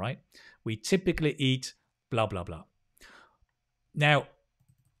nice, right? We typically eat blah, blah, blah. Now,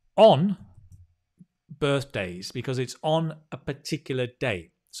 on birthdays, because it's on a particular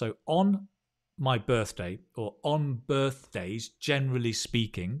day. So on my birthday, or on birthdays, generally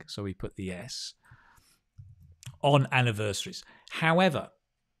speaking, so we put the S, on anniversaries. However,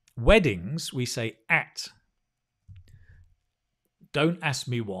 Weddings, we say at. Don't ask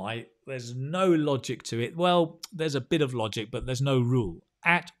me why. There's no logic to it. Well, there's a bit of logic, but there's no rule.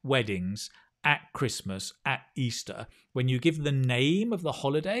 At weddings, at Christmas, at Easter, when you give the name of the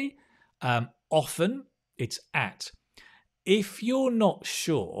holiday, often it's at. If you're not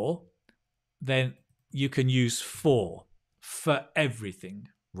sure, then you can use for everything,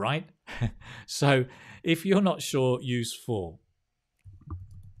 right? So if you're not sure, use for.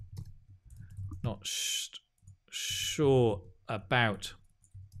 Not sure about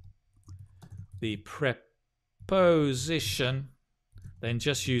the preposition, then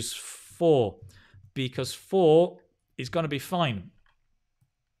just use for, because for is going to be fine,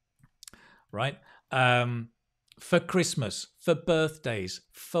 right? For Christmas, for birthdays,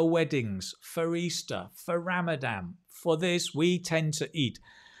 for weddings, for Easter, for Ramadan, for this, we tend to eat.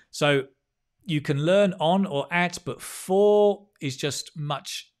 So you can learn on or at, but for is just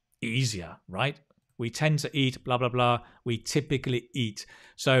much easier, right? We tend to eat, blah, blah, blah. We typically eat.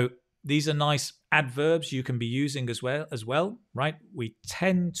 So these are nice adverbs you can be using as well, right? We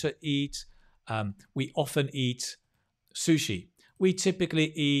tend to eat. We often eat sushi. We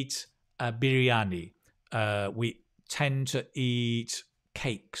typically eat biryani. We tend to eat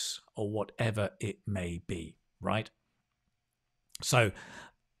cakes or whatever it may be, right? So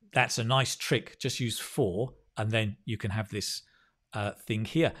that's a nice trick. Just use for, and then you can have this thing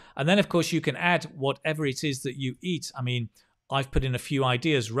here. And then, of course, you can add whatever it is that you eat. I mean, I've put in a few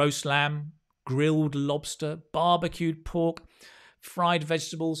ideas: roast lamb, grilled lobster, barbecued pork, fried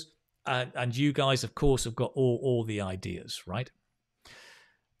vegetables. And you guys, of course, have got all the ideas, right?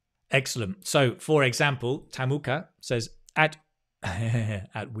 Excellent. So, for example, Tamuka says at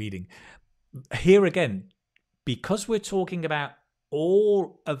wedding. Here again, because we're talking about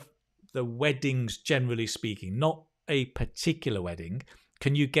all of the weddings, generally speaking, not a particular wedding.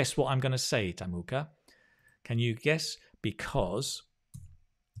 Can you guess what I'm going to say, Tamuka? Can you guess? Because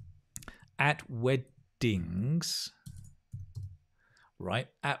at weddings, right?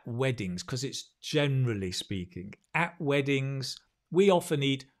 At weddings, because it's generally speaking. At weddings, we often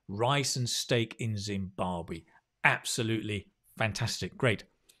eat rice and steak in Zimbabwe. Absolutely fantastic. Great.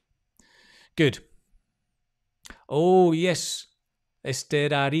 Good. Oh, yes.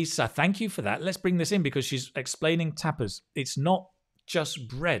 Esterarisa, thank you for that. Let's bring this in because she's explaining tapas. It's not just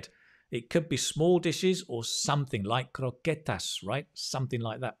bread. It could be small dishes or something like croquetas, right? Something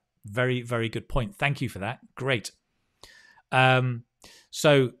like that. Very, very good point. Thank you for that. Great.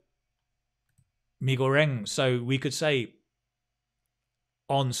 So, mie goreng. So we could say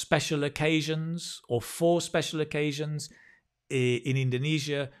on special occasions or for special occasions in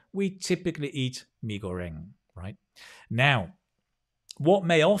Indonesia, we typically eat mie goreng, right? Now, what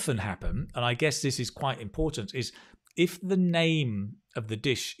may often happen, and I guess this is quite important, is if the name of the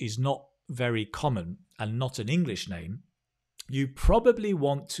dish is not very common and not an English name, you probably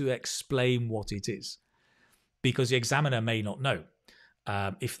want to explain what it is because the examiner may not know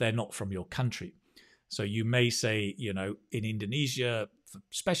if they're not from your country. So you may say, you know, in Indonesia, for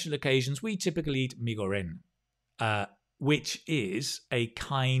special occasions, we typically eat mie goreng, which is a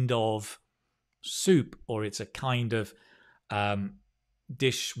kind of soup, or it's a kind of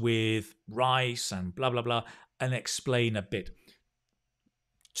dish with rice and blah, blah, blah, and explain a bit.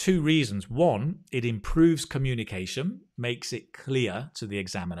 Two reasons. One, it improves communication, makes it clear to the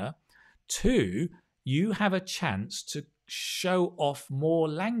examiner. Two, you have a chance to show off more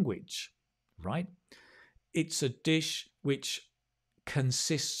language, right? It's a dish which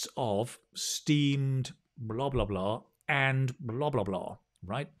consists of steamed blah, blah, blah and blah, blah, blah,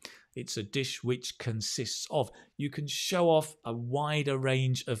 right? It's a dish which consists of. You can show off a wider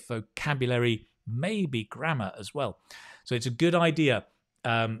range of vocabulary, maybe grammar as well. So it's a good idea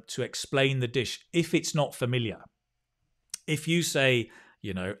to explain the dish if it's not familiar. If you say,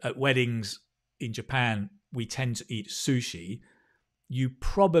 you know, at weddings in Japan, we tend to eat sushi, you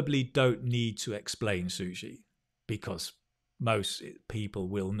probably don't need to explain sushi because most people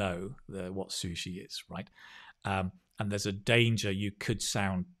will know what sushi is, right? And there's a danger you could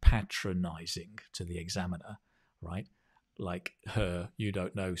sound patronizing to the examiner, right? Like her, you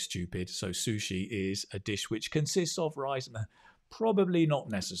don't know, stupid. So sushi is a dish which consists of rice. Probably not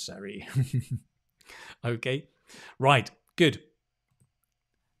necessary. Okay, right, good.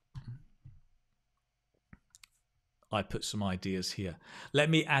 I put some ideas here. Let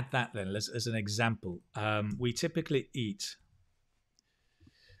me add that then as an example. We typically eat,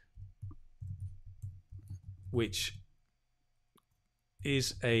 which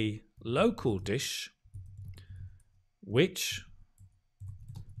is a local dish which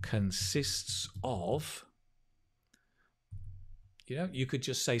consists of, You know, you could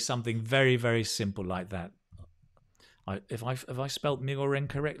just say something very, very simple like that. If I spelt Migoren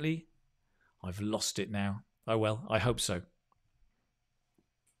correctly, I've lost it now. Oh well, I hope so.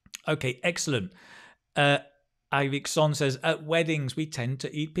 Okay, excellent. Ivikson says, at weddings we tend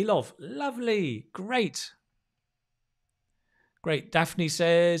to eat pilaf. Lovely, great. Great. Daphne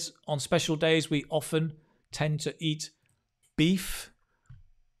says, on special days we often tend to eat beef.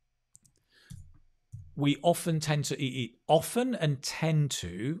 We often tend to eat often and tend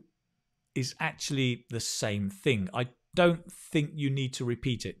to is actually the same thing. I don't think you need to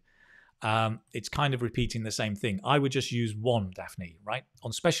repeat it. It's kind of repeating the same thing. I would just use one, Daphne, right?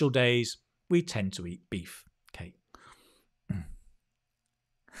 On special days, we tend to eat beef. Okay.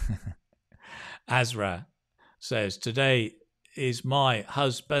 Azra says, today is my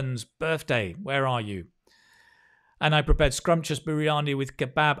husband's birthday. Where are you? And I prepared scrumptious biryani with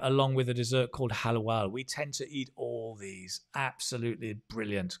kebab along with a dessert called halwa. We tend to eat all these. Absolutely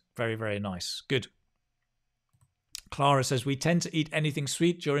brilliant. Very, very nice. Good. Clara says, we tend to eat anything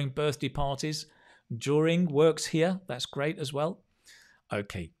sweet during birthday parties. During works here. That's great as well.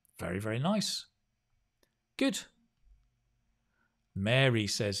 Okay. Very, very nice. Good. Mary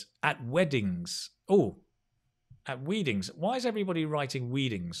says, at weddings. Oh, at weedings. Why is everybody writing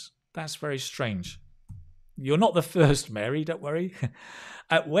weedings? That's very strange. You're not the first, Mary, don't worry.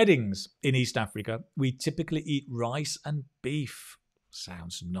 At weddings in East Africa, we typically eat rice and beef.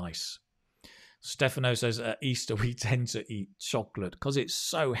 Sounds nice. Stefano says, at Easter, we tend to eat chocolate because it's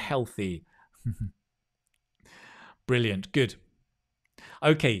so healthy. Brilliant. Good.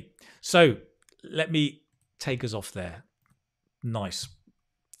 Okay, so let me take us off there. Nice.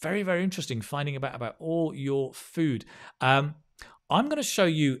 Very, very interesting finding about all your food. I'm going to show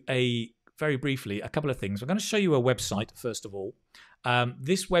you very briefly, a couple of things. I'm going to show you a website, first of all.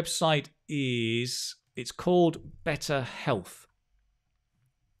 This website it's called Better Health.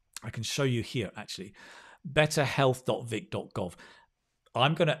 I can show you here, actually. betterhealth.vic.gov.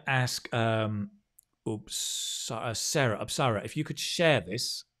 I'm going to ask Sarah, Apsara, if you could share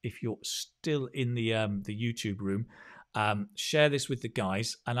this, if you're still in the YouTube room, share this with the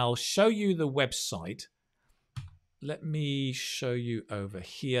guys, and I'll show you the website. Let me show you over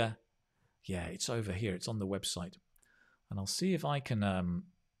here. Yeah, it's over here. It's on the website. And I'll see if I can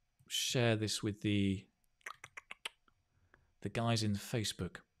share this with the guys in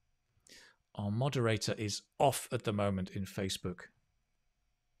Facebook. Our moderator is off at the moment in Facebook.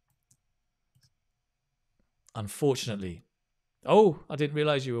 Unfortunately. Oh, I didn't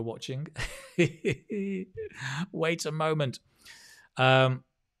realize you were watching. Wait a moment.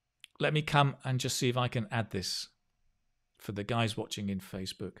 Let me come and just see if I can add this for the guys watching in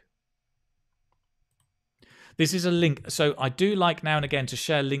Facebook. This is a link. So I do like now and again to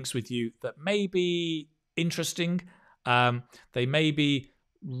share links with you that may be interesting. They may be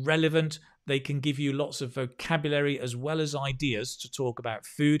relevant. They can give you lots of vocabulary as well as ideas to talk about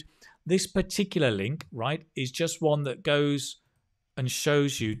food. This particular link, right, is just one that goes and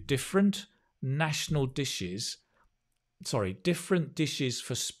shows you different national dishes. Sorry, different dishes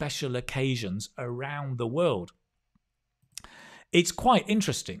for special occasions around the world. It's quite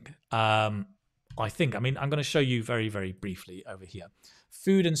interesting. I think. I mean, I'm going to show you very, very briefly over here.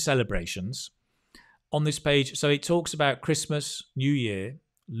 Food and celebrations on this page. So it talks about Christmas, New Year,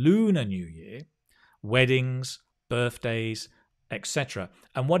 Lunar New Year, weddings, birthdays, etc.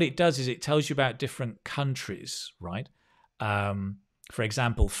 And what it does is it tells you about different countries, right? For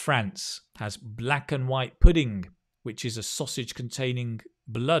example, France has black and white pudding, which is a sausage containing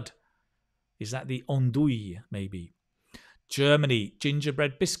blood. Is that the andouille, maybe? Germany,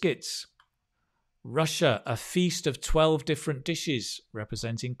 gingerbread biscuits. Russia, a feast of 12 different dishes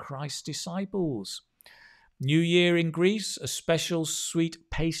representing Christ's disciples. New Year in Greece, a special sweet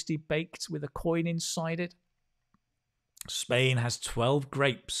pasty baked with a coin inside it. Spain has 12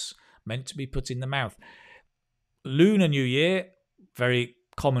 grapes meant to be put in the mouth. Lunar New Year, very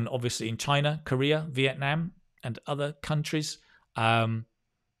common obviously in China, Korea, Vietnam and other countries. China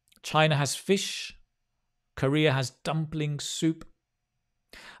has fish. Korea has dumpling soup.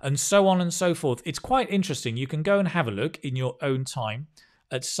 And so on and so forth. It's quite interesting. You can go and have a look in your own time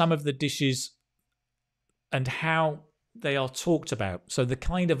at some of the dishes and how they are talked about. So the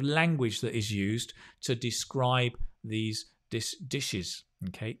kind of language that is used to describe these dishes.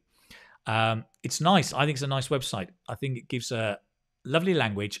 Okay, it's nice. I think it's a nice website. I think it gives a lovely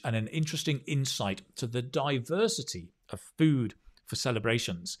language and an interesting insight to the diversity of food for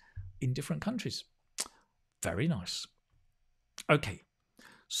celebrations in different countries. Very nice. Okay.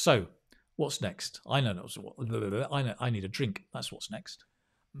 So, what's next? I know that's what. I need a drink. That's what's next.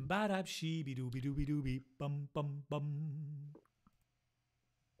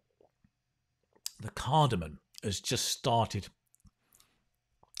 the cardamom has just started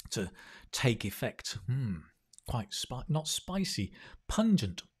to take effect. Quite not spicy,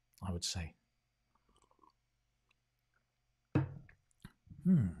 pungent, I would say.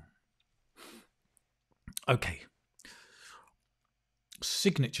 Okay.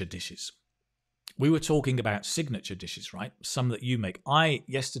 Signature dishes. We were talking about signature dishes, right? Some that you make. I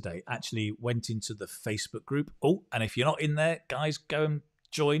yesterday actually went into the Facebook group. Oh, and if you're not in there, guys, go and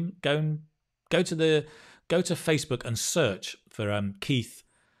join. Go to Facebook and search for Keith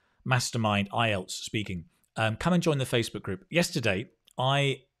Mastermind IELTS Speaking. Come and join the Facebook group. Yesterday,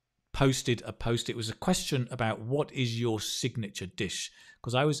 I posted a post. It was a question about what is your signature dish,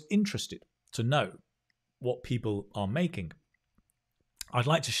 because I was interested to know what people are making. I'd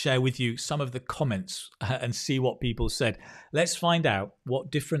like to share with you some of the comments and see what people said. Let's find out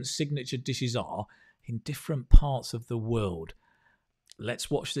what different signature dishes are in different parts of the world. Let's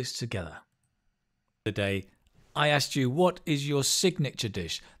watch this together. Today, I asked you, what is your signature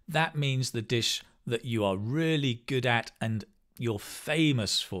dish? That means the dish that you are really good at and you're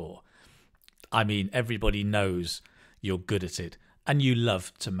famous for. I mean, everybody knows you're good at it and you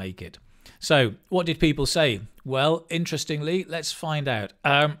love to make it. So, what did people say? Well, interestingly, let's find out.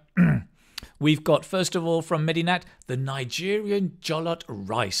 We've got, first of all, from Medinat, the Nigerian jollof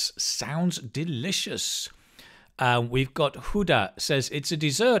rice. Sounds delicious. We've got Huda, says, it's a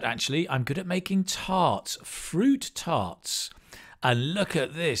dessert, actually. I'm good at making tarts, fruit tarts. And look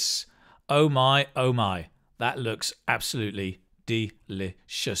at this. Oh my, oh my. That looks absolutely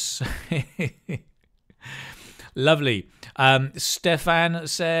delicious. Lovely. Stefan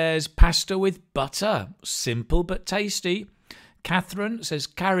says pasta with butter. Simple but tasty. Catherine says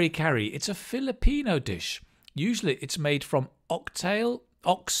curry. It's a Filipino dish. Usually it's made from oxtail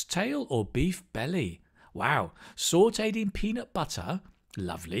or beef belly. Wow. Sauteed in peanut butter.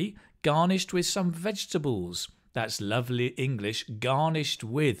 Lovely. Garnished with some vegetables. That's lovely English. Garnished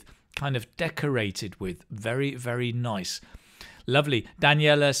with, kind of decorated with. Very, very nice. Lovely.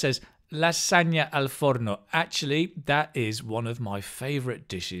 Daniela says lasagna al forno. Actually, that is one of my favourite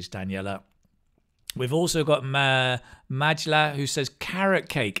dishes, Daniela. We've also got Majla, who says carrot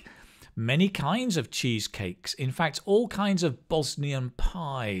cake. Many kinds of cheesecakes. In fact, all kinds of Bosnian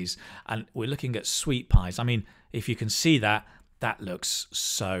pies. And we're looking at sweet pies. I mean, if you can see that, that looks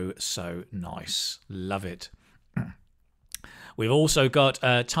so, so nice. Love it. We've also got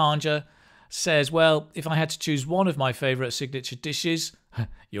Tanja says, well, if I had to choose one of my favourite signature dishes,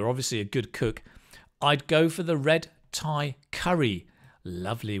 you're obviously a good cook, I'd go for the red Thai curry.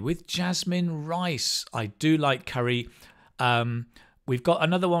 Lovely, with jasmine rice. I do like curry. We've got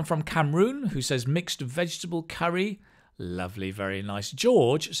another one from Cameroon who says mixed vegetable curry. Lovely, very nice.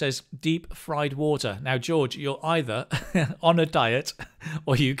 George says deep fried water. Now, George, you're either on a diet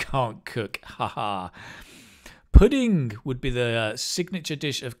or you can't cook. Haha. Pudding would be the signature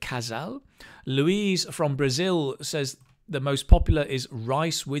dish of Casal. Louise from Brazil says the most popular is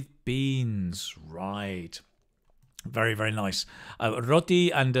rice with beans. Right. Very, very nice. Roti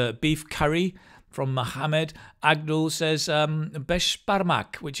and beef curry from Mohammed. Agnul says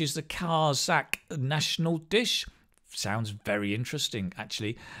beshbarmak, which is the Kazakh national dish. Sounds very interesting,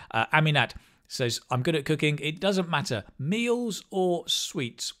 actually. Aminat says, I'm good at cooking. It doesn't matter, meals or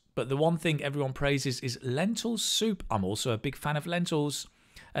sweets. But the one thing everyone praises is lentil soup. I'm also a big fan of lentils.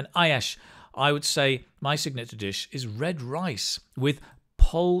 And Ayash, I would say my signature dish is red rice with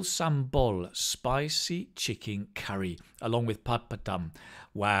pol sambol, spicy chicken curry, along with papadum.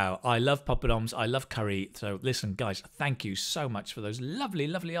 Wow, I love papadums. I love curry. So listen, guys, thank you so much for those lovely,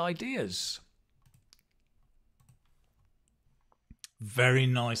 lovely ideas. Very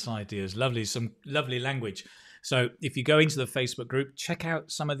nice ideas. Lovely, some lovely language. So if you go into the Facebook group, check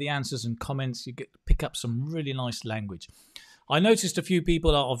out some of the answers and comments. You get to pick up some really nice language. I noticed a few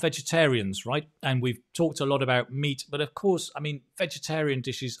people are vegetarians, right? And we've talked a lot about meat. But of course, I mean, vegetarian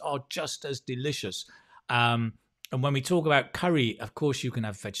dishes are just as delicious. And when we talk about curry, of course, you can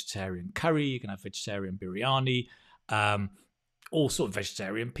have vegetarian curry. You can have vegetarian biryani. All sort of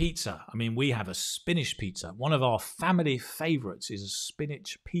vegetarian pizza. I mean, we have a spinach pizza. One of our family favourites is a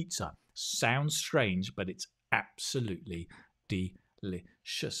spinach pizza. Sounds strange, but it's absolutely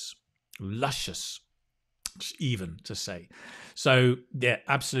delicious. Luscious, even to say. So, yeah,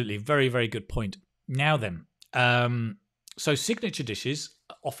 absolutely. Very, very good point. Now then, so signature dishes,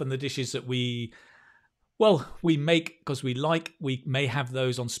 often the dishes that we make because we like. We may have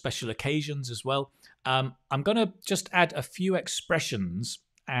those on special occasions as well. I'm going to just add a few expressions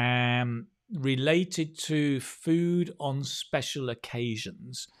related to food on special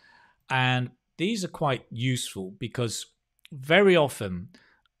occasions. And these are quite useful because very often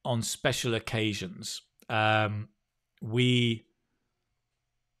on special occasions, we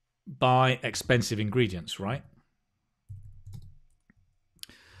buy expensive ingredients, right?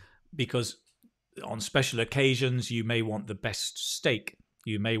 Because on special occasions, you may want the best steak,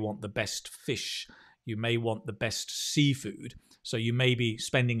 you may want the best fish, you may want the best seafood. So you may be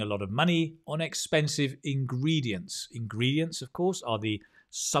spending a lot of money on expensive ingredients. Ingredients, of course, are the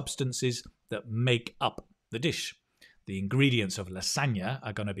substances that make up the dish. The ingredients of lasagna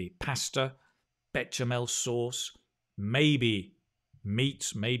are going to be pasta, bechamel sauce, maybe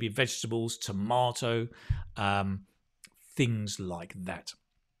meat, maybe vegetables, tomato, things like that.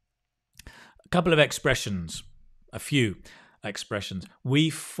 A couple of expressions, a few expressions.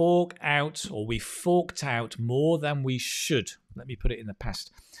 We fork out, or we forked out more than we should. Let me put it in the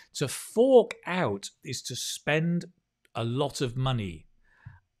past. To fork out is to spend a lot of money,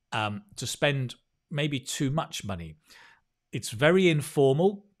 to spend maybe too much money. It's very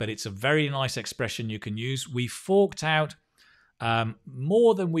informal, but it's a very nice expression you can use. We forked out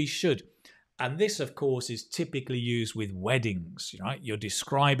more than we should. And this, of course, is typically used with weddings, right? You're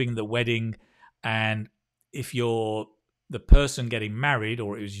describing the wedding, and if you're the person getting married,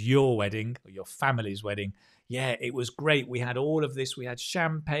 or it was your wedding or your family's wedding, yeah, it was great. We had all of this. We had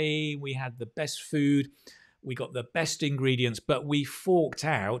champagne. We had the best food. We got the best ingredients, but we forked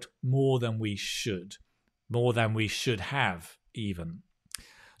out more than we should have even.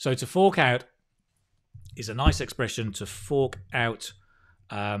 So to fork out is a nice expression. To fork out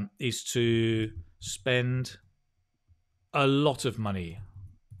is to spend a lot of money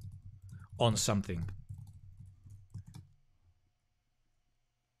on something.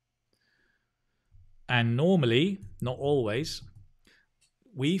 And normally, not always,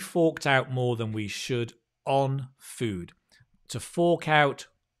 we forked out more than we should on food. To fork out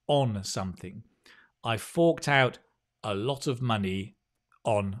on something. I forked out a lot of money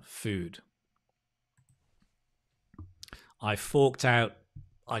on food. I forked out,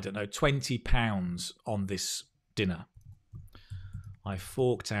 I don't know, £20 on this dinner. I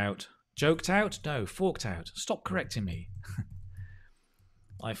forked out, joked out? No, forked out. Stop correcting me.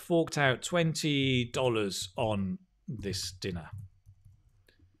 I forked out $20 on this dinner.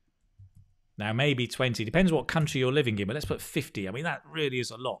 Now, maybe 20, depends what country you're living in, but let's put 50. I mean, that really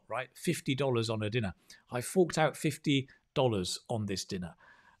is a lot, right? $50 on a dinner. I forked out $50 on this dinner.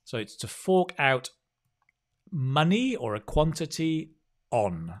 So it's to fork out money or a quantity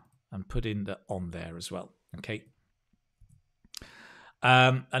on, and put in the on there as well, okay?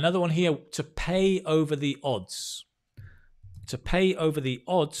 Another one here, to pay over the odds. To pay over the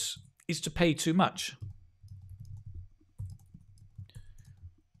odds is to pay too much.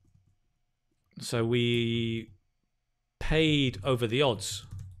 So we paid over the odds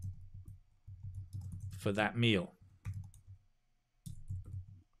for that meal.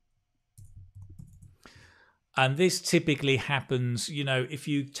 And this typically happens, you know, if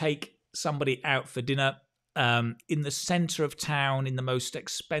you take somebody out for dinner in the center of town, in the most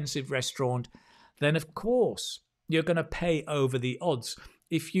expensive restaurant, then of course you're going to pay over the odds.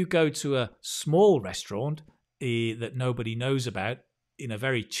 If you go to a small restaurant that nobody knows about in a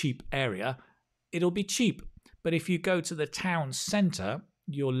very cheap area, it'll be cheap. But if you go to the town center,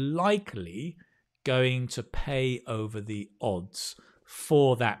 you're likely going to pay over the odds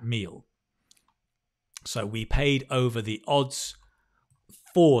for that meal. So we paid over the odds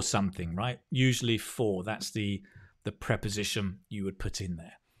for something, right? Usually for, that's the preposition you would put in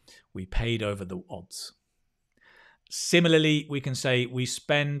there. We paid over the odds. Similarly, we can say we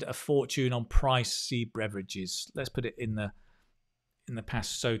spend a fortune on pricey beverages. Let's put it in the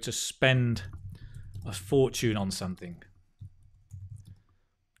past. So to spend a fortune on something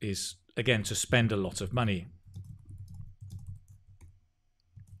is, again, to spend a lot of money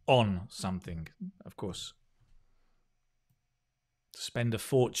on something, of course. To spend a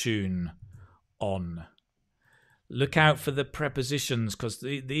fortune on. Look out for the prepositions, because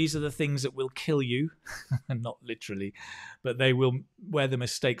these are the things that will kill you. Not literally, but they will, where the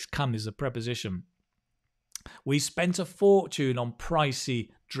mistakes come is a preposition. We spent a fortune on pricey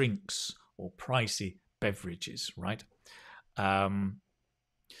drinks or pricey beverages, right?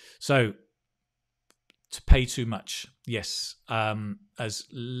 So, to pay too much, yes. As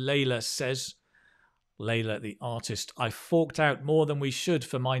Layla says, Layla the artist, I forked out more than we should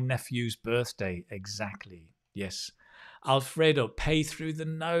for my nephew's birthday. Exactly. Yes. Alfredo, pay through the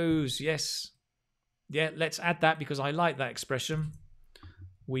nose. Yes. Yeah, let's add that because I like that expression.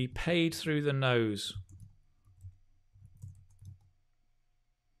 We paid through the nose.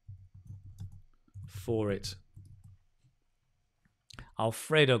 For it.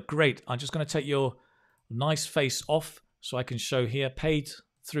 Alfredo, great. I'm just going to take your nice face off so I can show here. Paid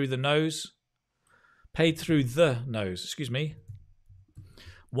through the nose. Paid through the nose, excuse me.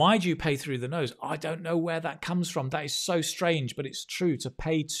 Why do you pay through the nose? I don't know where that comes from. That is so strange, but it's true. To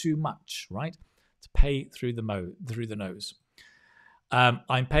pay too much, right? To pay through the nose.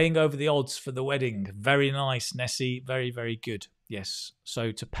 I'm paying over the odds for the wedding. Very nice, Nessie. Very, very good. Yes.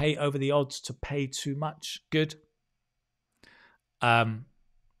 So to pay over the odds, to pay too much. Good. Now,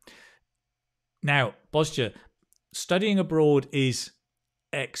 Bosja, studying abroad is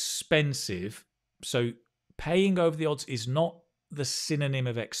expensive. So paying over the odds is not the synonym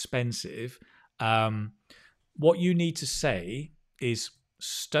of expensive. What you need to say is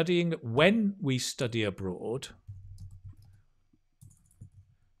studying, when we study abroad,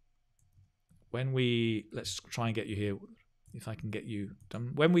 let's try and get you here, if I can get you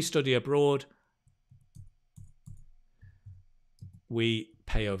done. When we study abroad, we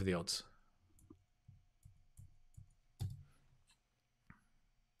pay over the odds.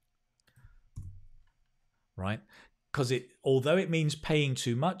 Right? Because although it means paying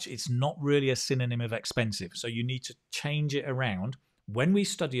too much, it's not really a synonym of expensive. So you need to change it around. When we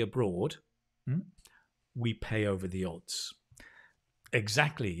study abroad, we pay over the odds.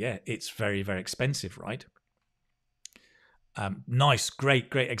 Exactly, yeah. It's very, very expensive, right? Nice,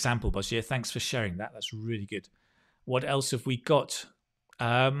 great example, Bashir. Thanks for sharing that. That's really good. What else have we got?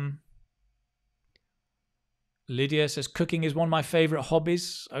 Lydia says, cooking is one of my favorite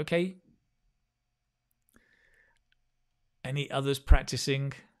hobbies. Okay. Any others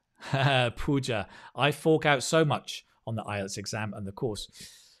practicing? Pooja. I fork out so much on the IELTS exam and the course.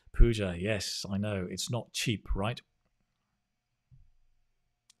 Pooja, yes, I know. It's not cheap, right?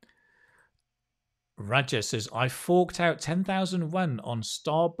 Raja says, I forked out 10,001 on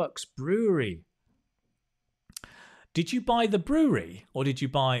Starbucks Brewery. Did you buy the brewery or did you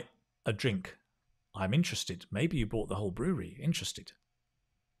buy a drink? I'm interested. Maybe you bought the whole brewery. Interested.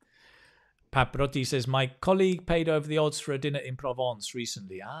 Paprotti says, my colleague paid over the odds for a dinner in Provence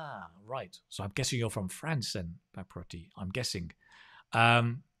recently. Ah, right. So I'm guessing you're from France then, Paprotti. I'm guessing.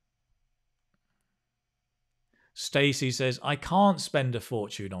 Stacy says, I can't spend a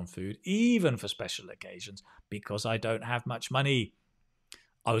fortune on food, even for special occasions, because I don't have much money.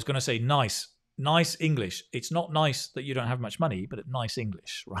 I was going to say nice English. It's not nice that you don't have much money, but nice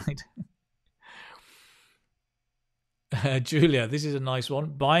English, right? Julia, this is a nice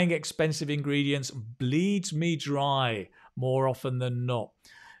one. Buying expensive ingredients bleeds me dry more often than not.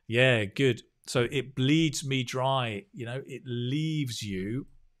 Yeah, good. So it bleeds me dry. You know, it leaves you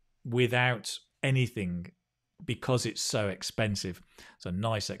without anything because it's so expensive. It's a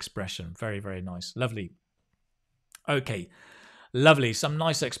nice expression. Very, very nice. Lovely. Okay, lovely. Some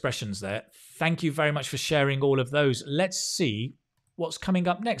nice expressions there. Thank you very much for sharing all of those. Let's see what's coming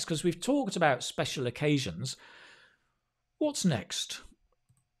up next, because we've talked about special occasions. What's next?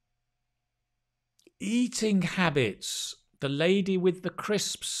 Eating habits. The lady with the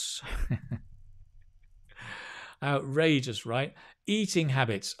crisps. Outrageous, right? Eating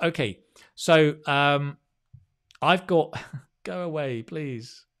habits. Okay, so I've got... Go away,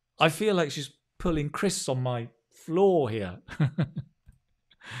 please. I feel like she's pulling crisps on my floor here.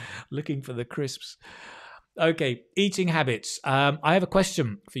 Looking for the crisps. Okay, eating habits. I have a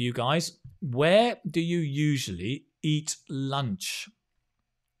question for you guys. Where do you usually eat lunch?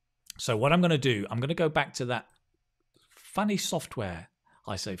 So what I'm going to do, I'm going to go back to that funny software.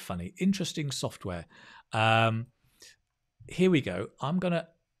 I say funny, interesting software. Here we go. I'm going to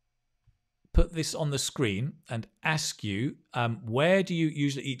put this on the screen and ask you, where do you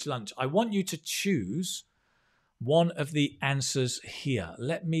usually eat lunch? I want you to choose one of the answers here.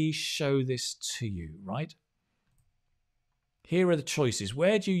 Let me show this to you, right? Here are the choices.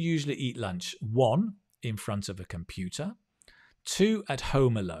 Where do you usually eat lunch? 1, in front of a computer. 2, at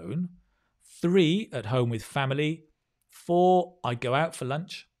home alone. 3, at home with family. 4, I go out for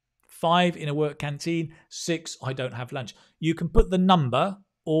lunch. 5, in a work canteen. 6, I don't have lunch. You can put the number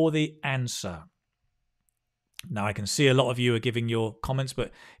or the answer. Now, I can see a lot of you are giving your comments,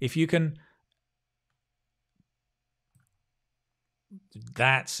 but if you can...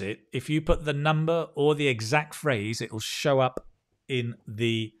 That's it. If you put the number or the exact phrase, it will show up in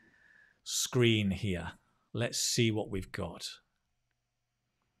the screen here. Let's see what we've got.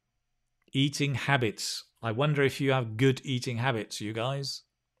 Eating habits. I wonder if you have good eating habits, you guys.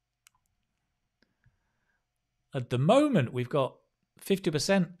 At the moment, we've got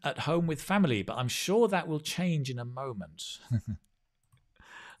 50% at home with family, but I'm sure that will change in a moment.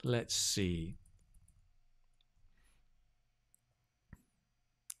 Let's see.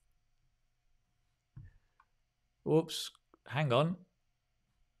 Whoops, hang on.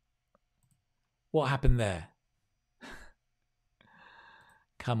 What happened there?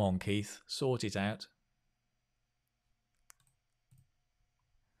 Come on, Keith, sort it out.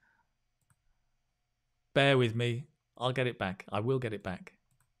 Bear with me. I'll get it back. I will get it back.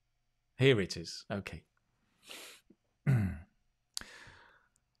 Here it is. Okay.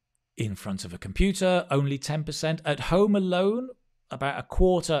 In front of a computer, only 10%. At home alone, about a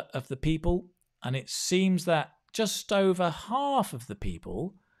quarter of the people. And it seems that just over half of the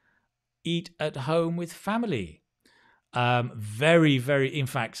people eat at home with family. Very, in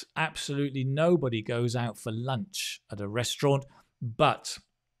fact, absolutely nobody goes out for lunch at a restaurant, but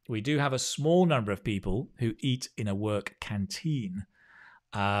we do have a small number of people who eat in a work canteen.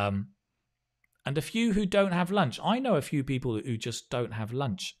 And a few who don't have lunch. I know a few people who just don't have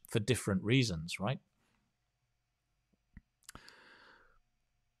lunch for different reasons, right?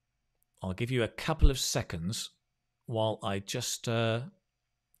 I'll give you a couple of seconds while I just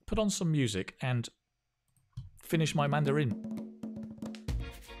put on some music and finish my Mandarin.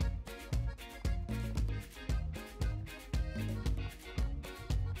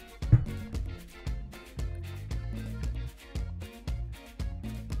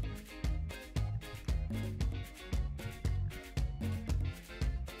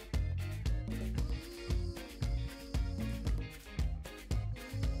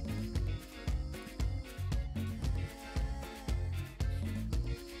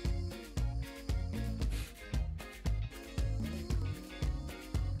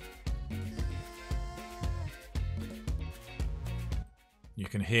 You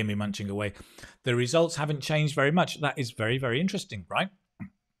can hear me munching away. The results haven't changed very much. That is very, very interesting, right?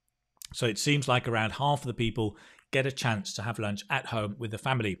 So it seems like around half of the people get a chance to have lunch at home with the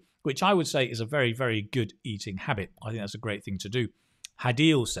family, which I would say is a very, very good eating habit. I think that's a great thing to do.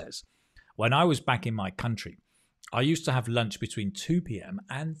 Hadil says, when I was back in my country, I used to have lunch between 2 p.m.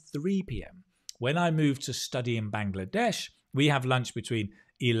 and 3 p.m. When I moved to study in Bangladesh, we have lunch between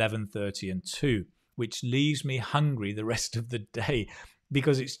 11:30 and 2, which leaves me hungry the rest of the day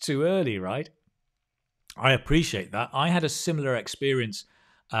because it's too early, right? I appreciate that. I had a similar experience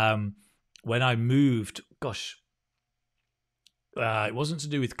when I moved. Gosh, it wasn't to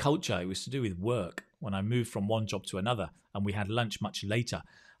do with culture. It was to do with work. When I moved from one job to another and we had lunch much later.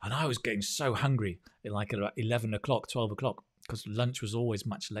 And I was getting so hungry at like about 11 o'clock, 12 o'clock, because lunch was always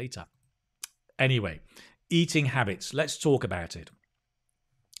much later. Anyway, eating habits. Let's talk about it.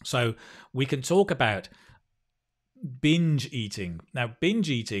 So we can talk about binge eating. Now, binge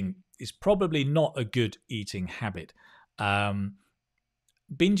eating is probably not a good eating habit.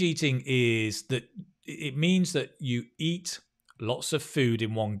 Binge eating is that it means that you eat lots of food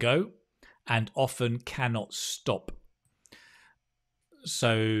in one go and often cannot stop.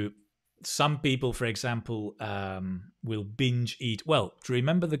 So some people, for example, will binge eat. Well, do you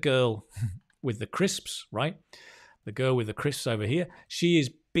remember the girl with the crisps, right? The girl with the crisps over here, she is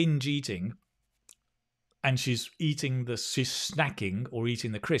binge eating. And she's snacking or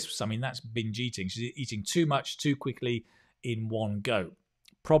eating the crisps. I mean, that's binge eating. She's eating too much, too quickly in one go.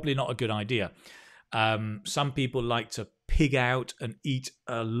 Probably not a good idea. Some people like to pig out and eat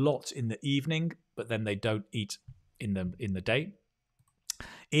a lot in the evening, but then they don't eat in the day.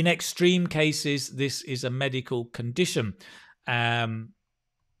 In extreme cases, this is a medical condition.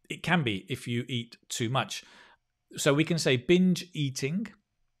 It can be if you eat too much. So we can say binge eating.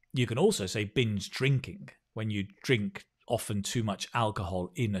 You can also say binge drinking, when you drink often too much alcohol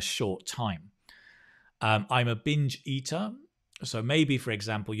in a short time. I'm a binge eater. So maybe, for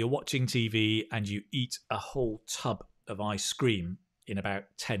example, you're watching TV and you eat a whole tub of ice cream in about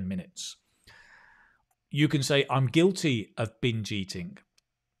 10 minutes. You can say, I'm guilty of binge eating,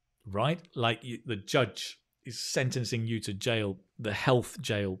 right? Like the judge is sentencing you to jail, the health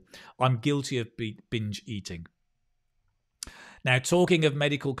jail. I'm guilty of binge eating. Now, talking of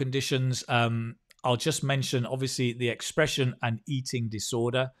medical conditions, I'll just mention, obviously, the expression an eating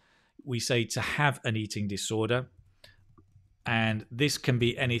disorder. We say to have an eating disorder. And this can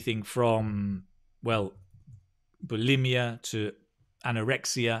be anything from, well, bulimia to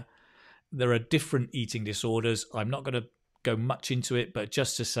anorexia. There are different eating disorders. I'm not going to go much into it, but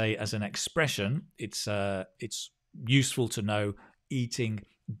just to say as an expression, it's useful to know eating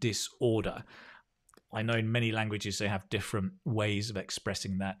disorder. I know in many languages they have different ways of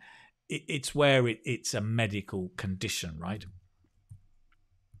expressing that. It's where it's a medical condition, right?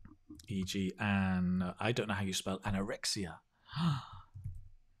 E.g., I don't know how you spell anorexia.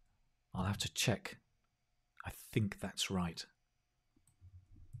 I'll have to check. I think that's right.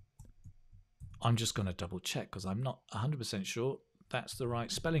 I'm just going to double check because I'm not 100% sure that's the right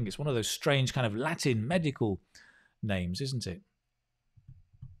spelling. It's one of those strange kind of Latin medical names, isn't it?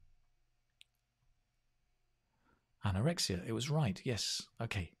 Anorexia. It was right. Yes.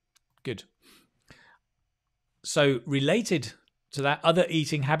 Okay. Good. So related to that, other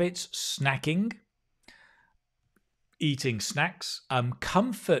eating habits, snacking, eating snacks.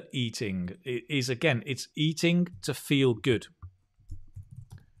 Comfort eating is, again, it's eating to feel good.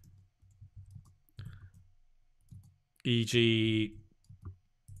 E.g.,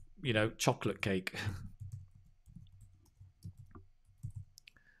 chocolate cake.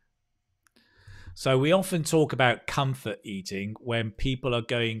 So we often talk about comfort eating when people are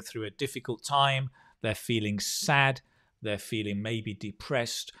going through a difficult time, they're feeling sad, they're feeling maybe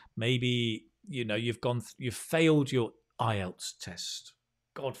depressed, maybe, you've failed your IELTS test.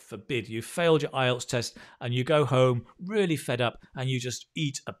 God forbid, you failed your IELTS test and you go home really fed up and you just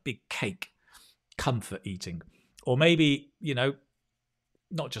eat a big cake. Comfort eating. Or maybe,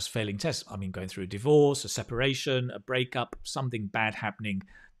 not just failing tests, I mean going through a divorce, a separation, a breakup, something bad happening.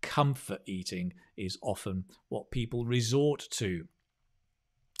 Comfort eating is often what people resort to.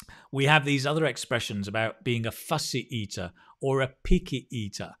 We have these other expressions about being a fussy eater or a picky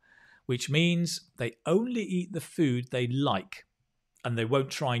eater, which means they only eat the food they like and they won't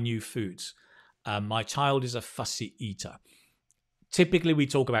try new foods. My child is a fussy eater. Typically, we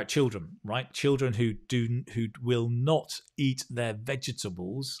talk about children, right? Children who will not eat their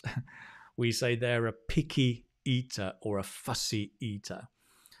vegetables. We say they're a picky eater or a fussy eater.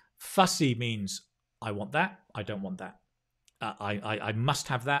 Fussy means I want that, I don't want that. I must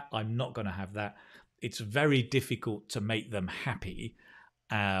have that, I'm not going to have that. It's very difficult to make them happy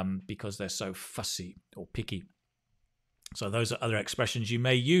because they're so fussy or picky. So those are other expressions you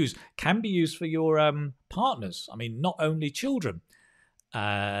may use, can be used for your partners. I mean, not only children.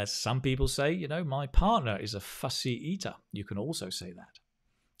 Some people say, my partner is a fussy eater. You can also say that.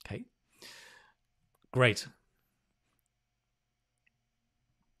 Okay, great.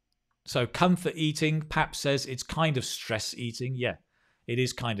 So comfort eating, Pap says it's kind of stress eating. Yeah, it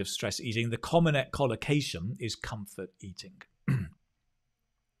is kind of stress eating. The common collocation is comfort eating.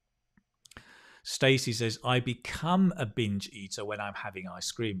 Stacey says, I become a binge eater when I'm having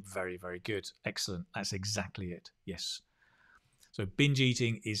ice cream. Very, very good. Excellent. That's exactly it. Yes. So binge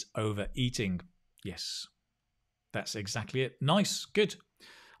eating is overeating. Yes. That's exactly it. Nice. Good.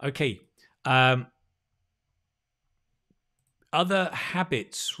 Okay. Other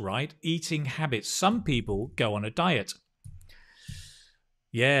habits, right? Eating habits. Some people go on a diet.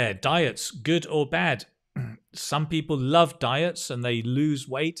 Yeah, diets, good or bad. Some people love diets and they lose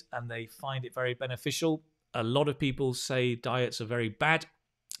weight and they find it very beneficial. A lot of people say diets are very bad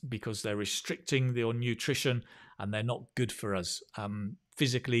because they're restricting their nutrition and they're not good for us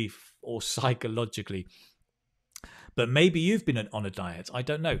physically or psychologically. But maybe you've been on a diet. I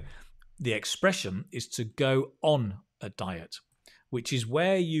don't know. The expression is to go on a diet, which is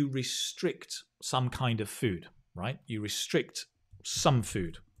where you restrict some kind of food, right? You restrict some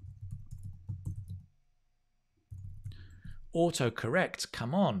food. Autocorrect,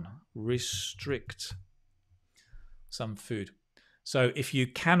 come on, restrict some food. So if you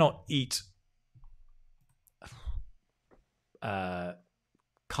cannot eat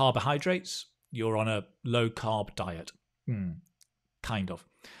carbohydrates, you're on a low carb diet, kind of.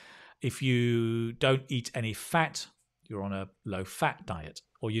 If you don't eat any fat, you're on a low fat diet,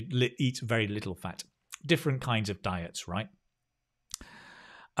 or you eat very little fat. Different kinds of diets, right?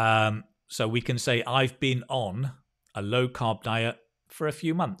 So we can say I've been on a low carb diet for a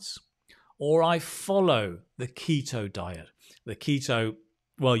few months, or I follow the keto diet. The keto,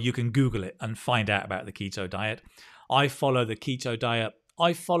 well, you can Google it and find out about the keto diet. I follow the keto diet.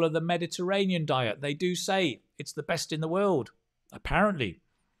 I follow the Mediterranean diet. They do say it's the best in the world, apparently.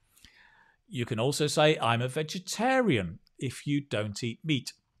 You can also say I'm a vegetarian if you don't eat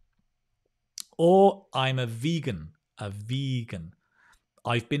meat. Or I'm a vegan, I've been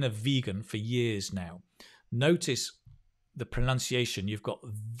a vegan for years now. Notice the pronunciation. You've got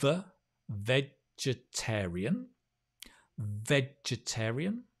the, vegetarian,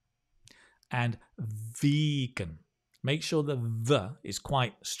 and vegan. Make sure the is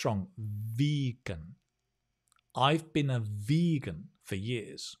quite strong. Vegan. I've been a vegan for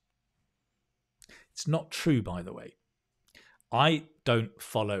years. It's not true, by the way. I don't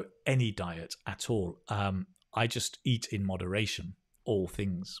follow any diet at all. I just eat in moderation, all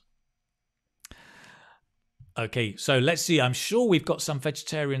things. Okay, so let's see. I'm sure we've got some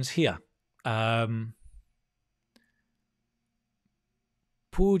vegetarians here.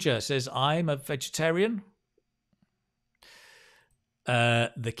 Pooja says, I'm a vegetarian.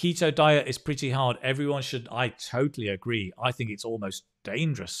 The keto diet is pretty hard. Everyone should. I totally agree. I think it's almost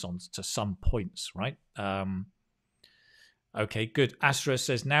dangerous to some points, right? Okay, good. Astra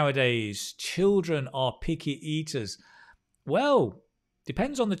says, nowadays, children are picky eaters. Well,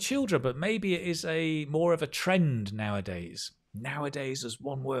 depends on the children, but maybe it is more of a trend nowadays. Nowadays as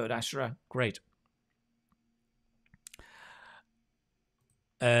one word, Astra. Great.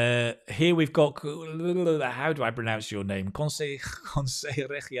 Here we've got, how do I pronounce your name? Conseil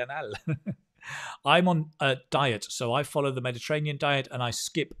Regional. I'm on a diet, so I follow the Mediterranean diet and I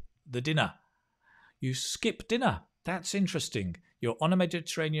skip the dinner. You skip dinner. That's interesting. You're on a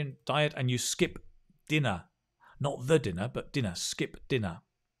Mediterranean diet and you skip dinner. Not the dinner, but dinner. Skip dinner.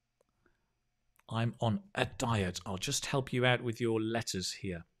 I'm on a diet. I'll just help you out with your letters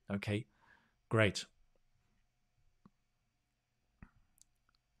here. Okay, great.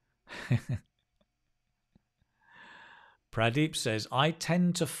 Pradeep says, I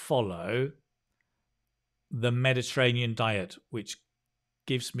tend to follow the Mediterranean diet, which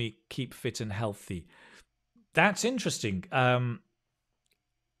gives me keep fit and healthy. That's interesting. I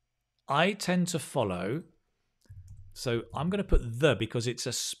tend to follow, so I'm going to put the because it's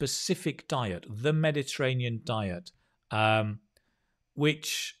a specific diet, the Mediterranean diet,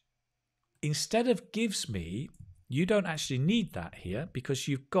 which instead of gives me, you don't actually need that here because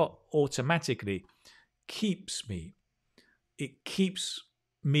you've got automatically keeps me. It keeps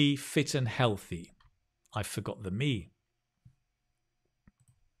me fit and healthy. I forgot the me.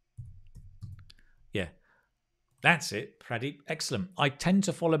 Yeah, that's it, Pradeep. Excellent. I tend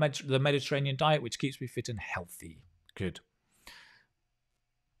to follow the Mediterranean diet, which keeps me fit and healthy. Good.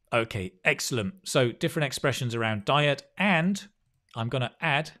 Okay, excellent. So different expressions around diet, and I'm going to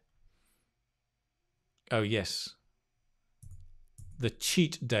add, oh yes, the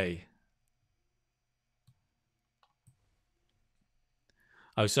cheat day.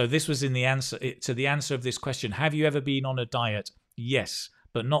 Oh, so this was in the answer to the answer of this question. Have you ever been on a diet? Yes,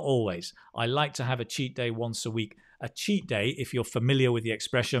 but not always. I like to have a cheat day once a week. A cheat day, if you're familiar with the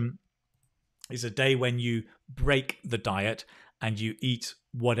expression, is a day when you break the diet and you eat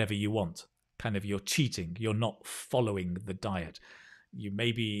whatever you want. Kind of you're cheating. You're not following the diet. You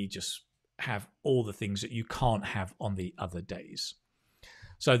maybe just have all the things that you can't have on the other days.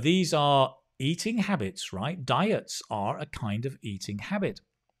 So these are eating habits, right? Diets are a kind of eating habit.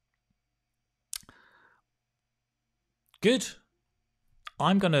 Good.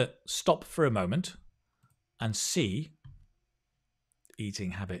 I'm going to stop for a moment and see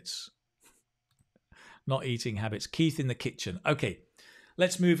eating habits. Not eating habits. Keith in the kitchen. Okay,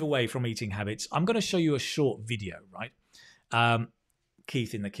 let's move away from eating habits. I'm going to show you a short video, right?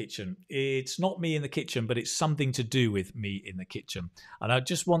 Keith in the kitchen. It's not me in the kitchen, but it's something to do with me in the kitchen. And I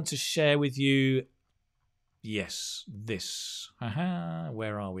just want to share with you, yes, this.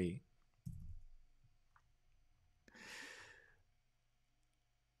 Where are we?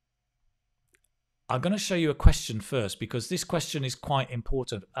 I'm going to show you a question first because this question is quite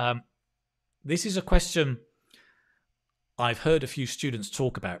important. This is a question I've heard a few students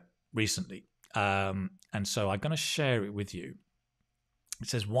talk about recently. And so I'm going to share it with you. It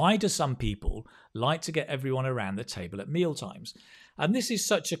says, why do some people like to get everyone around the table at meal times? And this is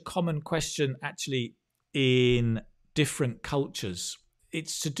such a common question actually in different cultures.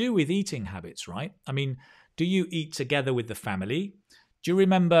 It's to do with eating habits, right? I mean, do you eat together with the family? Do you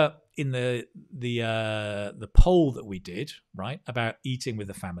remember in the poll that we did, right, about eating with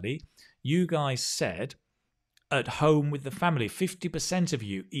the family? You guys said at home with the family. 50% of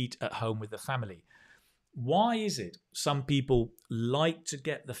you eat at home with the family. Why is it some people like to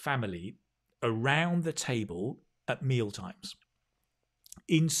get the family around the table at meal times?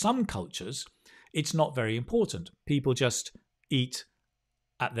 In some cultures, it's not very important. People just eat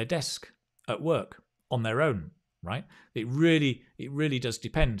at their desk, at work, on their own, right? It really does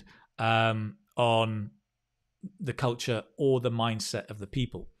depend on the culture or the mindset of the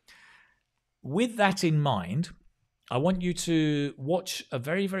people. With that in mind, I want you to watch a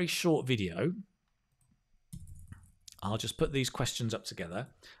very, very short video. I'll just put these questions up together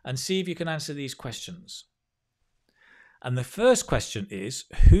and see if you can answer these questions. And the first question is,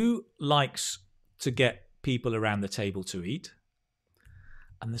 who likes to get people around the table to eat?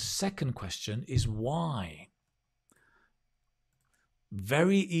 And the second question is, why?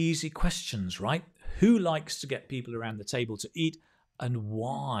 Very easy questions, right? Who likes to get people around the table to eat and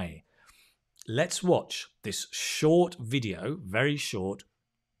why? Let's watch this short video, very short,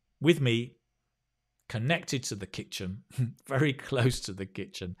 with me, connected to the kitchen, very close to the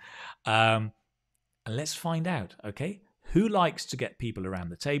kitchen. And let's find out, okay? Who likes to get people around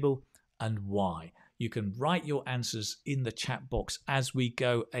the table and why? You can write your answers in the chat box as we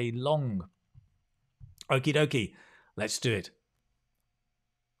go along. Okie dokie, let's do it.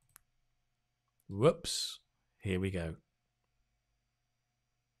 Whoops, here we go.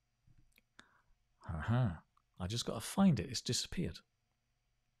 I just got to find it. It's disappeared.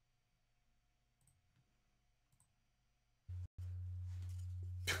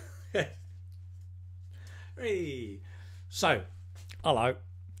 Hey. So, hello.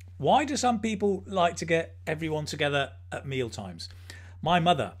 Why do some people like to get everyone together at meal times? My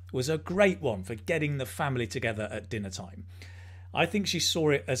mother was a great one for getting the family together at dinner time. I think she saw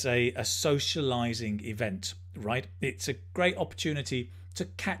it as a socializing event, right? It's a great opportunity to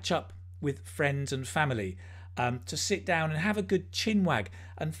catch up with friends and family, to sit down and have a good chinwag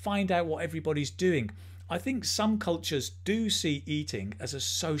and find out what everybody's doing. I think some cultures do see eating as a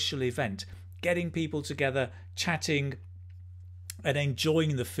social event, getting people together, chatting, and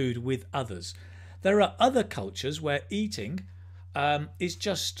enjoying the food with others. There are other cultures where eating is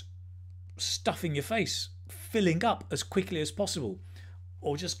just stuffing your face, filling up as quickly as possible,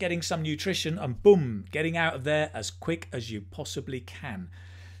 or just getting some nutrition and boom, getting out of there as quick as you possibly can.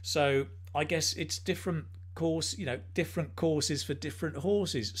 So I guess it's different different courses for different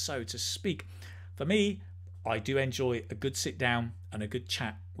horses, so to speak. For me, I do enjoy a good sit down and a good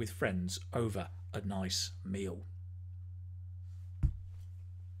chat with friends over a nice meal.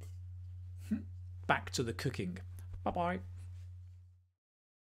 Back to the cooking. Bye-bye.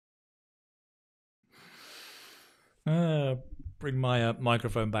 Bring my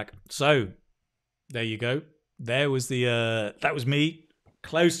microphone back. So there you go. There was that was me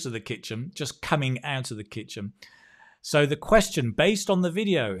close to the kitchen, just coming out of the kitchen. So the question, based on the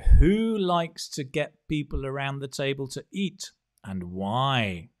video, who likes to get people around the table to eat and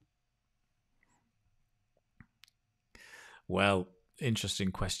why? Well,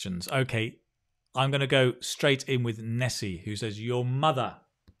 interesting questions. Okay, I'm going to go straight in with Nessie, who says your mother.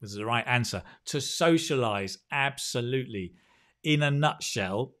 This is the right answer. To socialize, absolutely. In a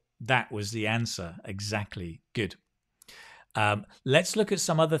nutshell, that was the answer. Exactly. Good. Let's look at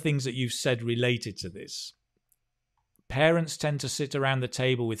some other things that you've said related to this. Parents tend to sit around the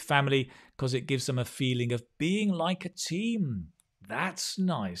table with family because it gives them a feeling of being like a team. That's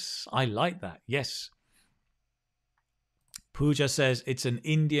nice. I like that. Yes. Pooja says it's an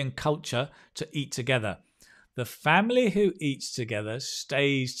Indian culture to eat together. The family who eats together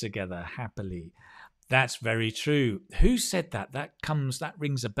stays together happily. That's very true. Who said that? That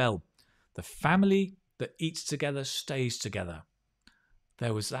rings a bell. The family that eats together stays together.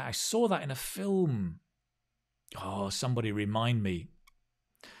 There was that. I saw that in a film. Oh, somebody remind me.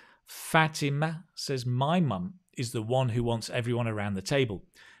 Fatima says my mum is the one who wants everyone around the table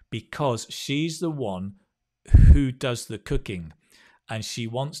because she's the one who does the cooking and she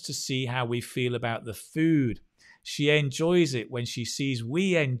wants to see how we feel about the food. She enjoys it when she sees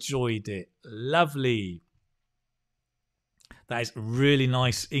we enjoyed it. Lovely. That is really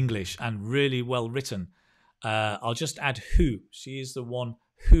nice English and really well written. I'll just add who. She is the one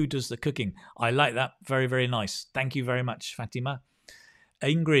who does the cooking. I like that. Very, very nice. Thank you very much, Fatima.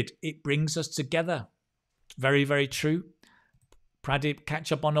 Ingrid, it brings us together. Very, very true. Pradip,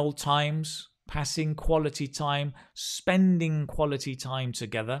 catch up on old times, passing quality time, spending quality time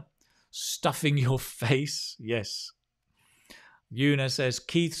together, stuffing your face. Yes. Yuna says,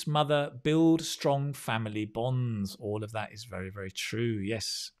 Keith's mother, build strong family bonds. All of that is very, very true.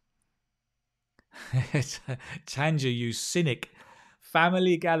 Yes. Tanja, you cynic.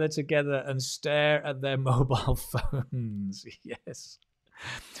 Family gather together and stare at their mobile phones. Yes.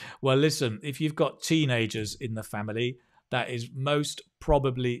 Well, listen, if you've got teenagers in the family, that is most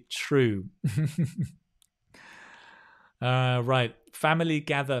probably true. Right. Family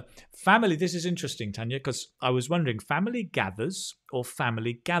gather. Family, this is interesting, Tanya, because I was wondering, family gathers or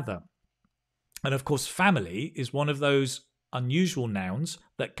family gather? And of course, family is one of those unusual nouns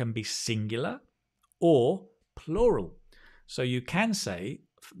that can be singular or plural. So you can say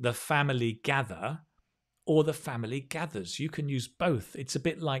the family gather or the family gathers. You can use both. It's a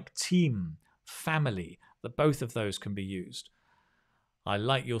bit like team, family. Both of those can be used. I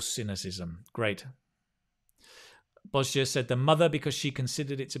like your cynicism. Great. Bosnia said the mother because she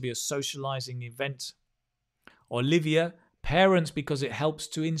considered it to be a socializing event. Olivia, parents because it helps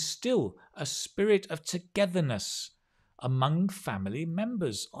to instill a spirit of togetherness among family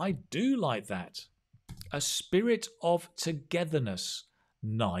members. I do like that. A spirit of togetherness.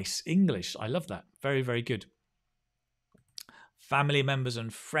 Nice English. I love that. Very, very good. Family members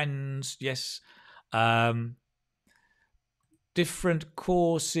and friends. Yes. Different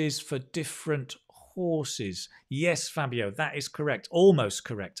courses for different horses. Yes, Fabio, that is correct. Almost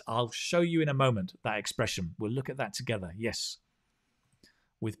correct. I'll show you in a moment that expression. We'll look at that together. Yes.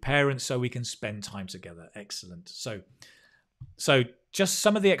 With parents so we can spend time together. Excellent. So just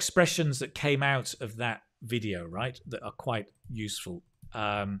some of the expressions that came out of that video, right, that are quite useful.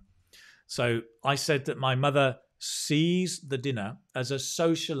 So I said that my mother sees the dinner as a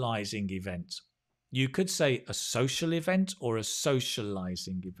socializing event. You could say a social event or a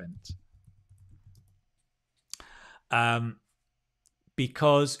socializing event.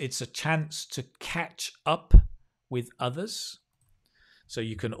 Because it's a chance to catch up with others. So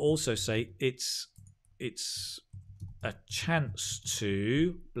you can also say it's a chance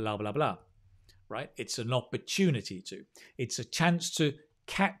to blah, blah, blah, right? It's an opportunity to. It's a chance to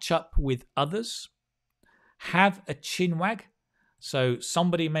catch up with others, have a chinwag. So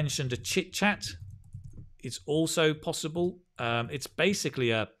somebody mentioned a chit chat. It's also possible. It's basically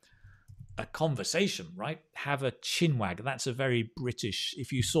a conversation, right? Have a chinwag. That's a very British.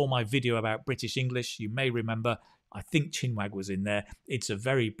 If you saw my video about British English, you may remember, I think chinwag was in there. It's a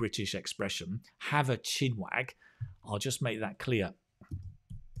very British expression. Have a chinwag. I'll just make that clear.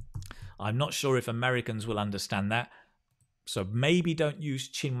 I'm not sure if Americans will understand that. So maybe don't use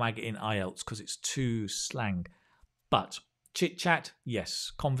chinwag in IELTS because it's too slang. But chit chat,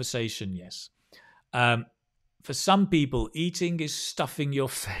 yes. Conversation, yes. For some people, eating is stuffing your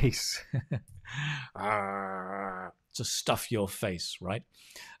face. To stuff your face, right?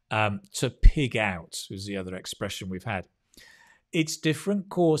 To pig out is the other expression we've had. It's different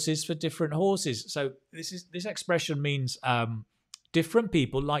courses for different horses. So this expression means different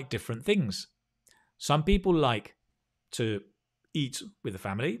people like different things. Some people like to eat with a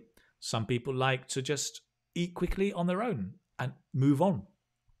family. Some people like to just eat quickly on their own and move on,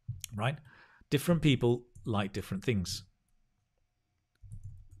 right? Different people like different things.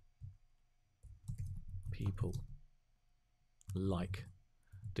 People like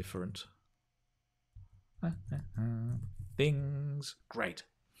different things. Great.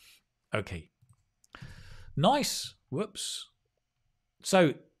 Okay. Nice. Whoops.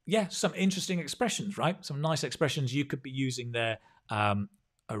 So, yeah, some interesting expressions, right? Some nice expressions you could be using there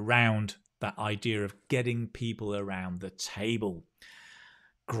around that idea of getting people around the table.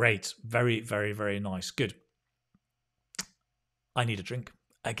 Great. Very, very, very nice. Good. I need a drink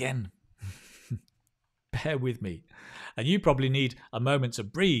again. Bear with me. And you probably need a moment to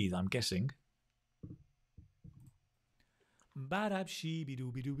breathe, I'm guessing.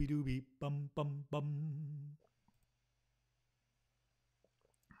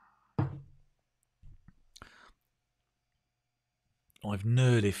 I've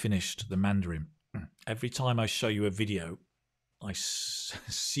nearly finished the Mandarin. Every time I show you a video, I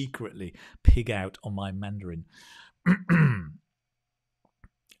secretly pig out on my Mandarin.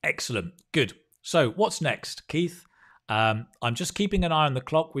 Excellent. Good. So what's next, Keith? I'm just keeping an eye on the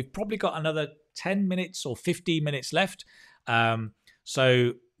clock. We've probably got another 10 minutes or 15 minutes left.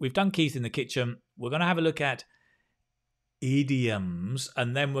 So we've done Keith in the kitchen. We're going to have a look at idioms,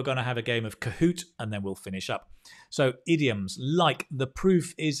 and then we're going to have a game of Kahoot, and then we'll finish up. So idioms, like the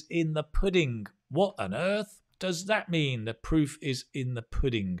proof is in the pudding. What on earth does that mean? The proof is in the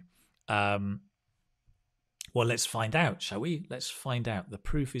pudding. Well, let's find out, shall we? Let's find out. The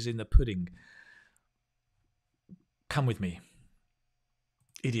proof is in the pudding. Come with me.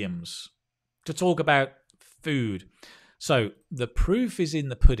 Idioms. To talk about food. So the proof is in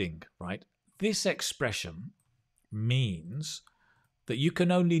the pudding, right? This expression means that you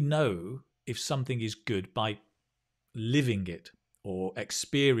can only know if something is good by living it or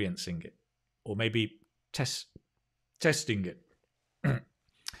experiencing it or maybe testing it.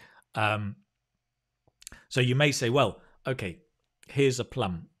 So you may say, well, okay, here's a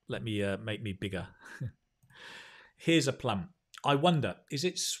plum. Let me make me bigger. Here's a plum. I wonder, is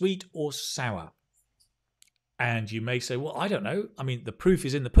it sweet or sour? And you may say, well, I don't know. I mean, the proof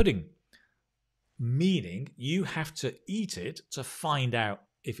is in the pudding. Meaning you have to eat it to find out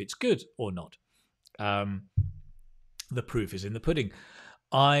if it's good or not. The proof is in the pudding.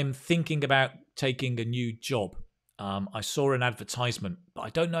 I'm thinking about taking a new job. I saw an advertisement, but I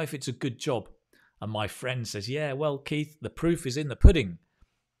don't know if it's a good job. And my friend says, yeah, well, Keith, the proof is in the pudding.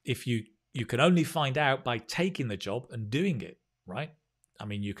 If you can only find out by taking the job and doing it, right? I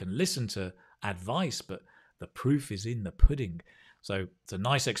mean, you can listen to advice, but the proof is in the pudding. So it's a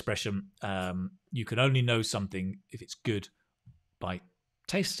nice expression. You can only know something if it's good by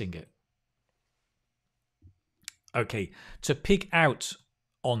tasting it. Okay, to pick out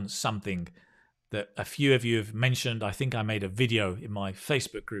on something that a few of you have mentioned. I think I made a video in my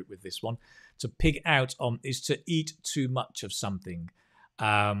Facebook group with this one. To pick out on is to eat too much of something.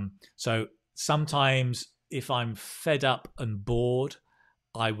 So sometimes if I'm fed up and bored,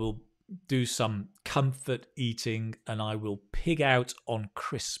 I will do some comfort eating and I will pig out on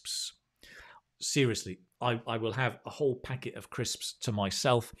crisps. Seriously, I will have a whole packet of crisps to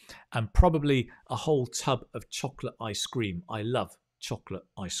myself and probably a whole tub of chocolate ice cream. I love chocolate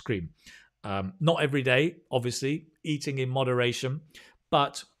ice cream. Not every day, obviously, eating in moderation,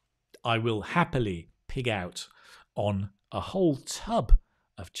 but I will happily pig out on a whole tub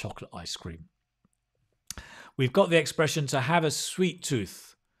of chocolate ice cream. We've got the expression to have a sweet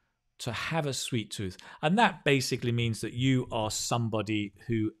tooth. To have a sweet tooth. And that basically means that you are somebody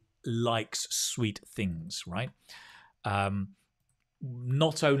who likes sweet things, right?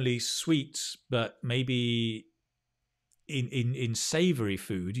 Not only sweet, but maybe in savory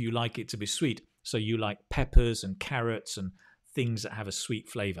food, you like it to be sweet. So you like peppers and carrots and things that have a sweet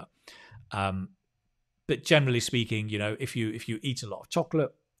flavor. But generally speaking, you know, if you eat a lot of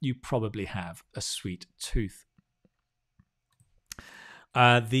chocolate, you probably have a sweet tooth.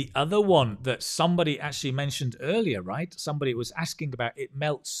 The other one that somebody actually mentioned earlier, right? Somebody was asking about it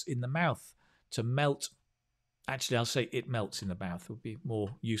melts in the mouth. To melt, actually, I'll say it melts in the mouth would be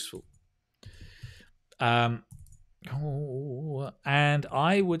more useful. And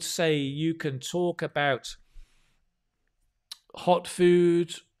I would say you can talk about hot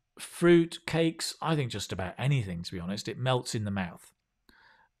food, fruit, cakes. I think just about anything, to be honest. It melts in the mouth.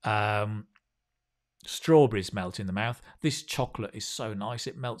 Strawberries melt in the mouth. This chocolate is so nice.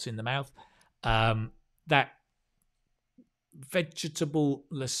 It melts in the mouth. That vegetable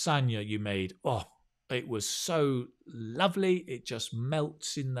lasagna you made. Oh, it was so lovely. It just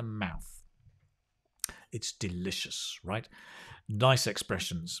melts in the mouth. It's delicious, right? Nice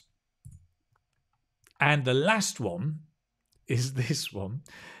expressions. And the last one is this one.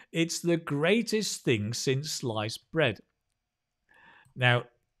 It's the greatest thing since sliced bread. Now,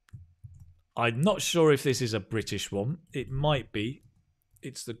 I'm not sure if this is a British one. It might be.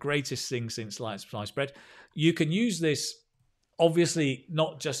 It's the greatest thing since sliced bread. You can use this, obviously,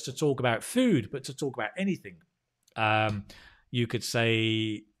 not just to talk about food, but to talk about anything. You could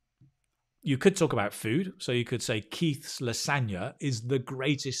talk about food. So you could say Keith's lasagna is the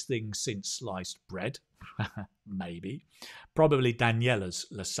greatest thing since sliced bread. Maybe. Probably Daniela's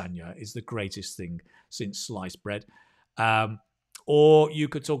lasagna is the greatest thing since sliced bread. Or you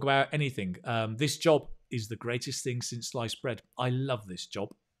could talk about anything. This job is the greatest thing since sliced bread. I love this job.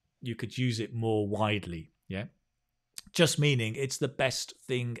 You could use it more widely, yeah? Just meaning it's the best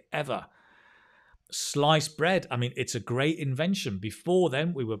thing ever. Sliced bread, I mean, it's a great invention. Before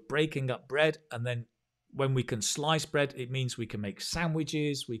then, we were breaking up bread, and then when we can slice bread, it means we can make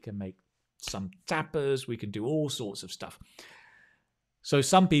sandwiches, we can make some tapas, we can do all sorts of stuff. So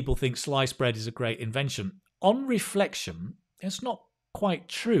some people think sliced bread is a great invention. On reflection, it's not quite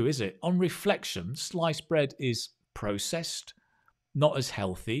true, is it? On reflection, sliced bread is processed, not as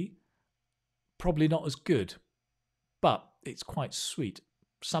healthy, probably not as good, but it's quite sweet.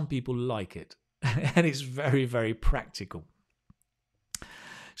 Some people like it, and it's very, very practical.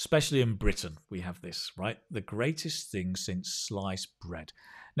 Especially in Britain, we have this, right? The greatest thing since sliced bread.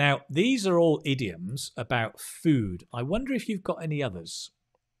 Now, these are all idioms about food. I wonder if you've got any others.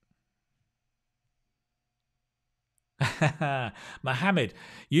 Mohammed,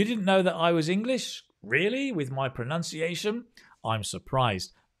 you didn't know that I was English? Really? With my pronunciation? I'm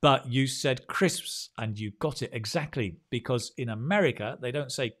surprised. But you said crisps and you got it exactly, because in America, they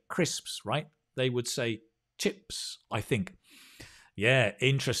don't say crisps, right? They would say chips, I think. Yeah,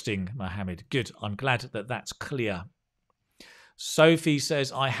 interesting, Mohammed. Good. I'm glad that that's clear. Sophie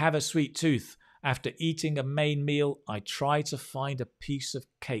says, I have a sweet tooth. After eating a main meal, I try to find a piece of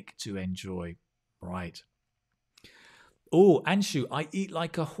cake to enjoy. Right. Oh, Anshu, I eat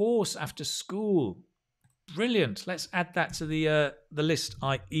like a horse after school. Brilliant. Let's add that to the list.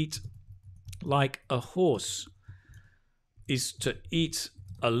 I eat like a horse. Is to eat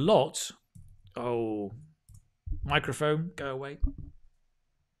a lot. Oh, microphone, go away.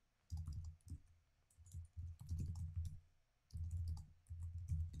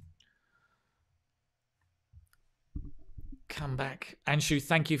 Come back. Anshu,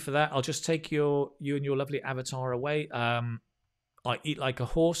 thank you for that. I'll just take you and your lovely avatar away. I eat like a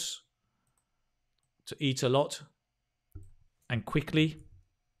horse. To eat a lot and quickly.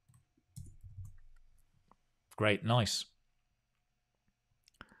 Great, nice.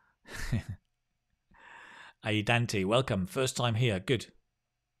 Hey, Dante, welcome. First time here. Good.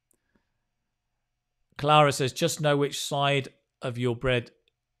 Clara says, just know which side of your bread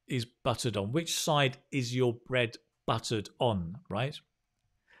is buttered on. Which side is your bread buttered on, right?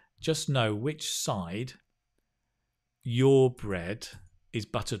 Just know which side your bread is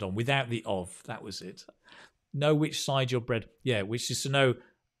buttered on without the of. That was it. Know which side your bread. Yeah, which is to know.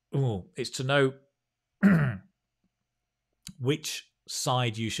 Oh, it's to know which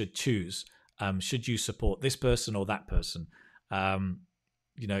side you should choose. Should you support this person or that person?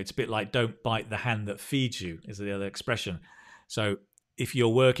 You know, it's a bit like don't bite the hand that feeds you is the other expression. So if you're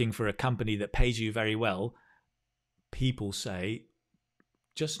working for a company that pays you very well, people say,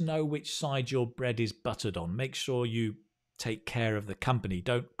 just know which side your bread is buttered on. Make sure you take care of the company.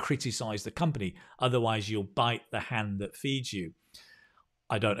 Don't criticize the company. Otherwise, you'll bite the hand that feeds you.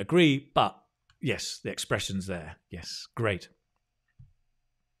 I don't agree, but yes, the expression's there. Yes, great.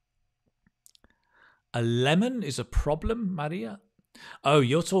 A lemon is a problem, Maria? Oh,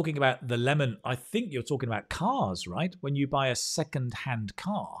 you're talking about the lemon. I think you're talking about cars, right? When you buy a second-hand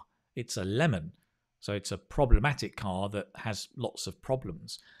car, it's a lemon. So it's a problematic car that has lots of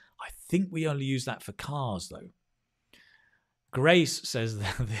problems. I think we only use that for cars, though. Grace says,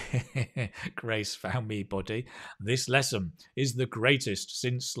 that Grace found me, buddy. This lesson is the greatest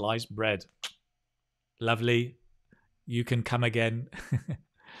since sliced bread. Lovely. You can come again.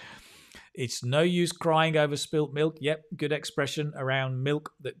 It's no use crying over spilt milk. Yep, good expression around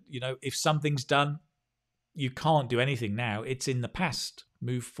milk that, you know, if something's done, you can't do anything now. It's in the past.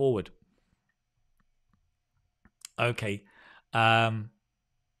 Move forward. Okay.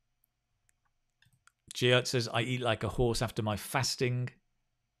 Giot says, I eat like a horse after my fasting.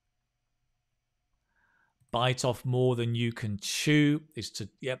 Bite off more than you can chew is to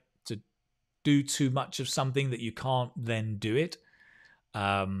do too much of something that you can't then do it.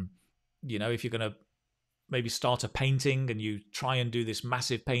 You know, if you're going to maybe start a painting and you try and do this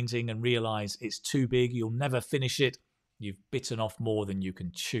massive painting and realize it's too big, you'll never finish it. You've bitten off more than you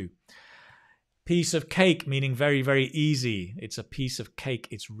can chew. Piece of cake, meaning very, very easy. It's a piece of cake.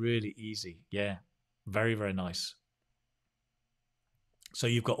 It's really easy. Yeah, very, very nice. So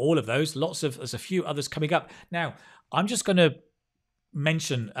you've got all of those. There's a few others coming up. Now, I'm just going to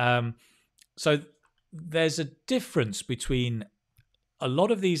mention, so there's a difference between a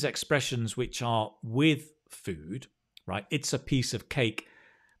lot of these expressions which are with food, right? It's a piece of cake.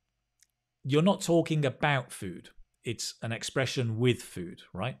 You're not talking about food. It's an expression with food,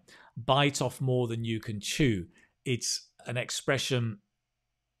 right? Bite off more than you can chew. It's an expression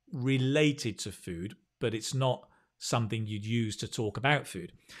related to food, but it's not something you'd use to talk about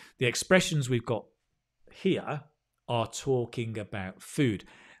food. The expressions we've got here are talking about food.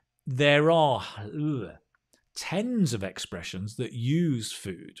 There are tens of expressions that use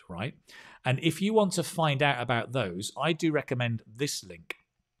food, right? And if you want to find out about those, I do recommend this link.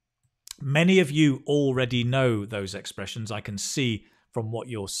 Many of you already know those expressions. I can see from what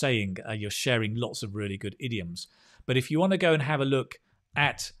you're saying, you're sharing lots of really good idioms. But if you want to go and have a look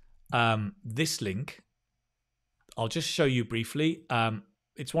at this link, I'll just show you briefly.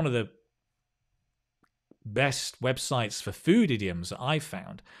 It's one of the best websites for food idioms that I've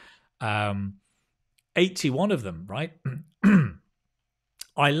found. 81 of them, right?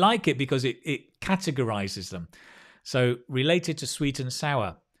 I like it because it categorizes them. So related to sweet and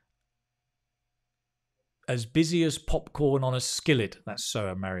sour. As busy as popcorn on a skillet. That's so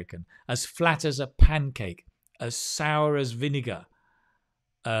American. As flat as a pancake. As sour as vinegar.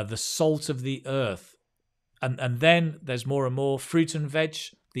 The salt of the earth. And then there's more and more. Fruit and veg.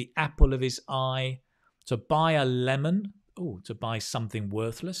 The apple of his eye. To buy a lemon. Oh, to buy something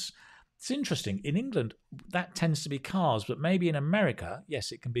worthless. It's interesting. In England, that tends to be cars. But maybe in America,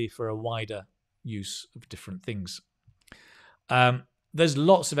 yes, it can be for a wider use of different things. There's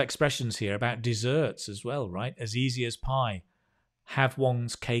lots of expressions here about desserts as well, right? As easy as pie. Have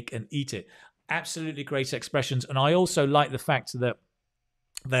one's cake and eat it. Absolutely great expressions. And I also like the fact that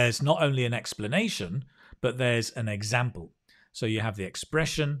there's not only an explanation, but there's an example. So you have the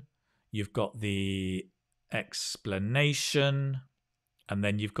expression, you've got the explanation, and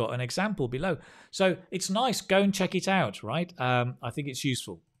then you've got an example below. So it's nice. Go and check it out, right? I think it's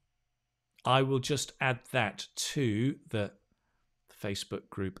useful. I will just add that to the Facebook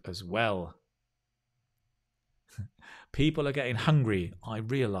group as well. People are getting hungry. I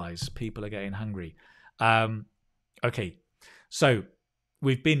realize people are getting hungry. Okay, so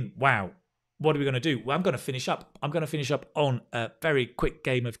we've been, wow, what are we going to do? Well, I'm going to finish up. I'm going to finish up on a very quick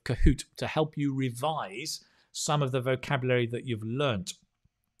game of Kahoot to help you revise some of the vocabulary that you've learnt.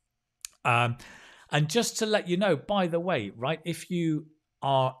 And just to let you know, by the way, right, if you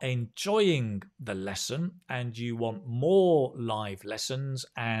are enjoying the lesson and you want more live lessons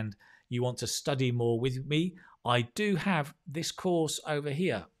and you want to study more with me, I do have this course over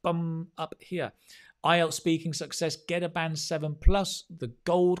here, up here. IELTS Speaking Success, Get a Band 7 Plus, the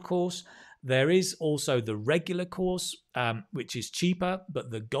gold course. There is also the regular course, which is cheaper, but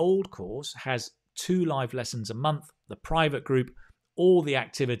the gold course has 2 live lessons a month, the private group, all the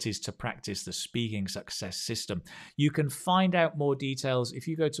activities to practice the speaking success system. You can find out more details if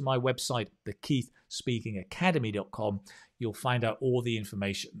you go to my website, thekeithspeakingacademy.com. You'll find out all the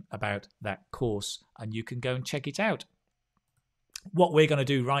information about that course and you can go and check it out. What we're going to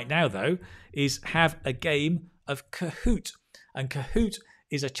do right now, though, is have a game of Kahoot. And Kahoot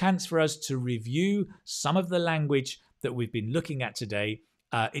is a chance for us to review some of the language that we've been looking at today.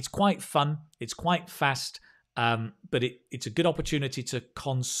 It's quite fun. It's quite fast. But it's a good opportunity to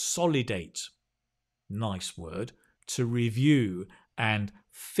consolidate, nice word, to review and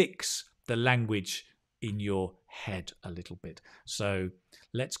fix the language in your head a little bit. So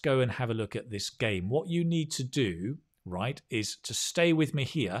let's go and have a look at this game. What you need to do, right, is to stay with me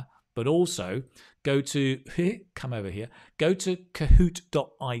here, but also go to, come over here, go to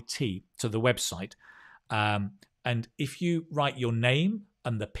kahoot.it, to the website. And if you write your name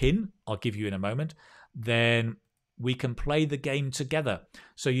and the PIN, I'll give you in a moment, then we can play the game together.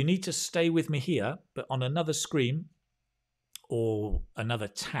 So you need to stay with me here, but on another screen or another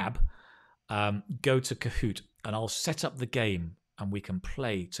tab, go to Kahoot and I'll set up the game and we can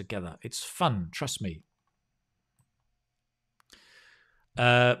play together. It's fun, trust me.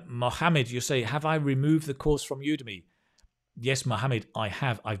 Mohammed, you say, have I removed the course from Udemy? Yes, Mohammed, I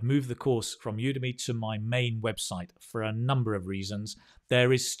have. I've moved the course from Udemy to my main website for a number of reasons.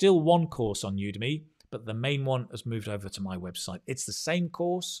 There is still one course on Udemy, but the main one has moved over to my website. It's the same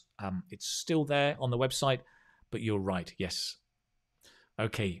course. It's still there on the website, but you're right. Yes.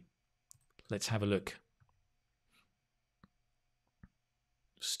 Okay, let's have a look.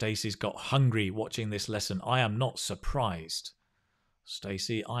 Stacey's got hungry watching this lesson. I am not surprised.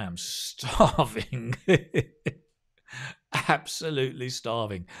 Stacey, I am starving. Absolutely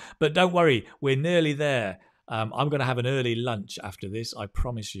starving. But don't worry, we're nearly there. I'm going to have an early lunch after this, I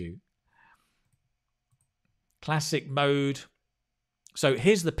promise you. Classic mode. So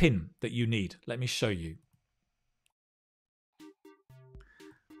here's the PIN that you need. Let me show you.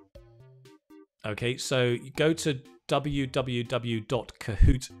 Okay, so you go to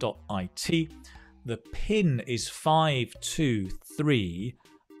www.kahoot.it. The PIN is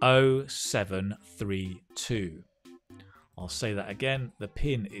 5230732. I'll say that again. The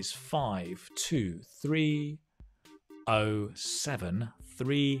PIN is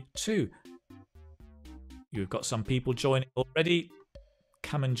 5230732. You've got some people joining already.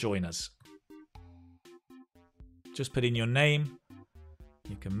 Come and join us. Just put in your name.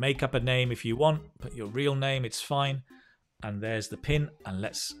 You can make up a name if you want. Put your real name, it's fine. And there's the PIN. And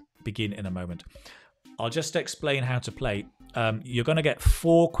let's begin in a moment. I'll just explain how to play. You're going to get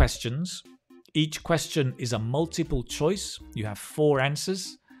 4 questions. Each question is a multiple choice. You have 4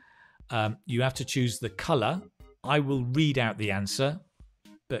 answers. You have to choose the color. I will read out the answer,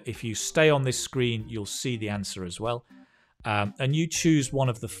 but if you stay on this screen, you'll see the answer as well. And you choose one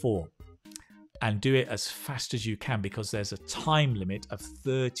of the 4 and do it as fast as you can because there's a time limit of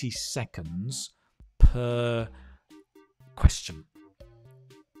 30 seconds per question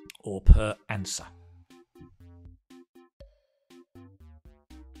or per answer.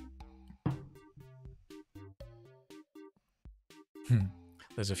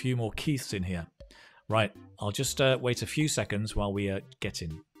 There's a few more Keiths in here. Right, I'll just wait a few seconds while we get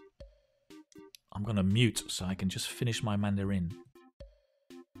in. I'm going to mute so I can just finish my Mandarin.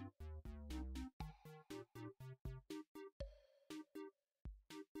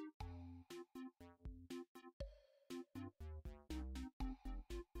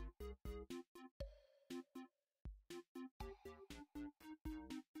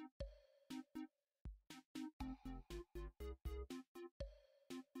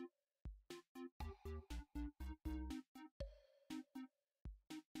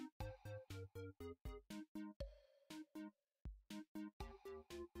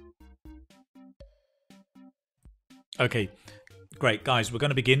 Okay, great. Guys, we're going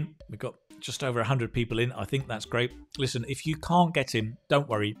to begin. We've got just over 100 people in. I think that's great. Listen, if you can't get in, don't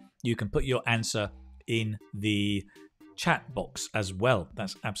worry. You can put your answer in the chat box as well.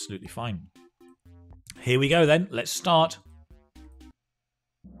 That's absolutely fine. Here we go then. Let's start.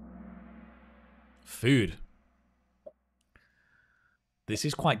 Food. This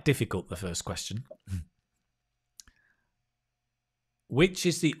is quite difficult, the first question. Which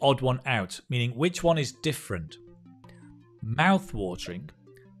is the odd one out? Meaning, which one is different? Mouth-watering,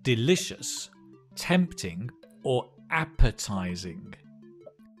 delicious, tempting, or appetizing?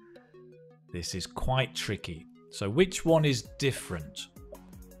 This is quite tricky. So which one is different?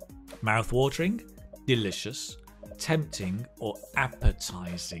 Mouth-watering, delicious, tempting, or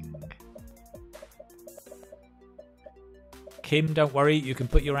appetizing? Kim, don't worry. You can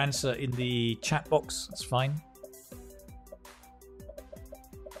put your answer in the chat box. That's fine.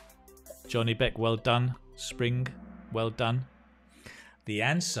 Johnny Beck, well done. Spring, well done. The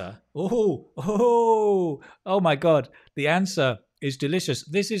answer, oh my God. The answer is delicious.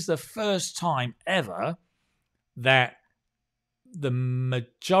 This is the first time ever that the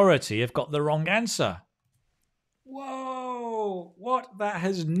majority have got the wrong answer. Whoa, what? That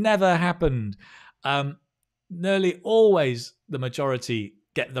has never happened. Nearly always the majority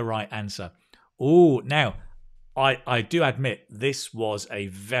get the right answer. Oh, now, I do admit this was a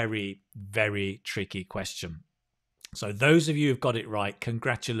very, very tricky question. So those of you who've got it right,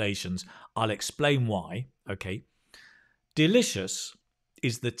 congratulations. I'll explain why. Okay. Delicious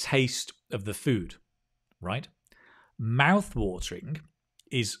is the taste of the food, right? Mouth-watering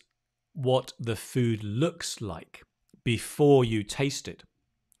is what the food looks like before you taste it.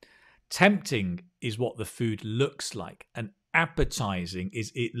 Tempting is what the food looks like, and appetizing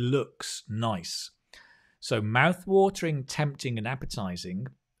is it looks nice. So mouth-watering, tempting, and appetizing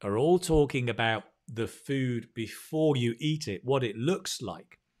are all talking about the food before you eat it, what it looks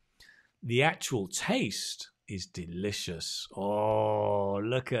like. The actual taste is delicious. Oh,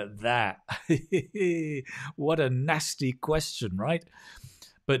 look at that. What a nasty question, right?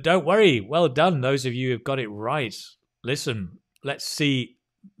 But don't worry. Well done, those of you who've got it right. Listen, let's see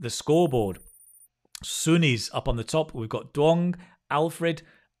the scoreboard. Sunni's up on the top. We've got Duong, Alfred,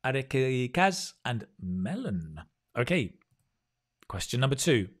 Arekikaz, and Melon. Okay, question number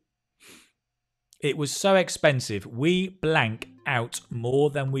 2. It was so expensive, we blank out more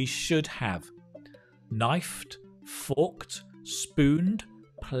than we should have. Knifed, forked, spooned,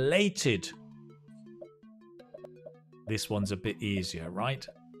 plated. This one's a bit easier, right?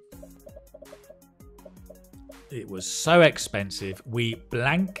 It was so expensive, we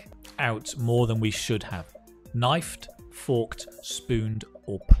blank out more than we should have. Knifed, forked, spooned,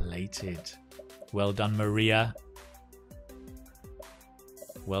 or plated. Well done, Maria.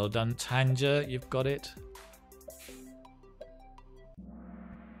 Well done, Tanja. You've got it.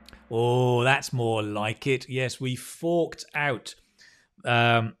 Oh, that's more like it. Yes, we forked out.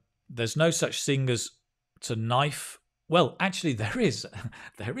 There's no such thing as to knife. Well, actually, there is.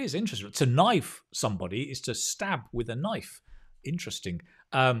 There is. Interesting. To knife somebody is to stab with a knife. Interesting.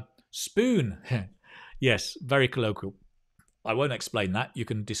 Spoon. Yes, very colloquial. I won't explain that. You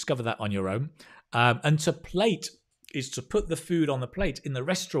can discover that on your own. And to plate is to put the food on the plate. In the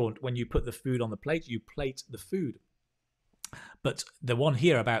restaurant, when you put the food on the plate, you plate the food. But the one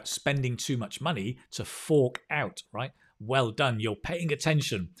here about spending too much money, to fork out, right? Well done. You're paying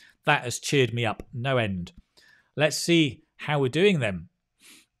attention. That has cheered me up. No end. Let's see how we're doing then.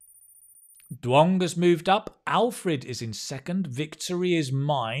 Duong has moved up. Alfred is in second. Victory is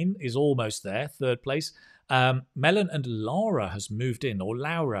mine, is almost there, third place. Melon and Laura has moved in, or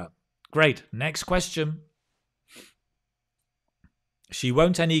Laura. Great. Next question. She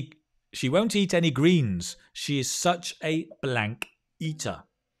won't eat any greens. She is such a blank eater.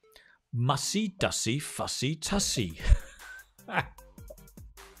 Mussy, dussy, fussy, tussy.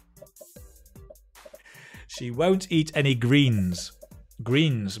 She won't eat any greens.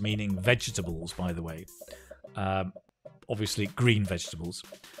 Greens meaning vegetables, by the way. Obviously, green vegetables.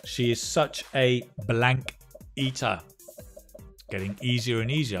 She is such a blank eater. Getting easier and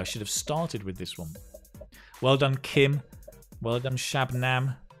easier. I should have started with this one. Well done, Kim. Well done,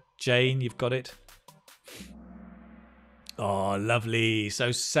 Shabnam. Jane, you've got it. Oh, lovely.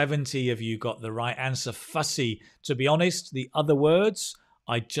 So 70 of you got the right answer. Fussy. To be honest, the other words,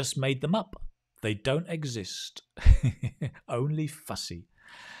 I just made them up. They don't exist. Only fussy.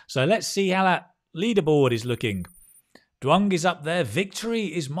 So let's see how that leaderboard is looking. Duong is up there. Victory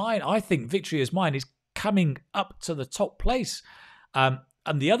is mine. I think victory is mine. Is coming up to the top place. And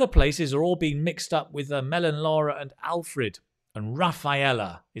the other places are all being mixed up with Melon, Laura, and Alfred. And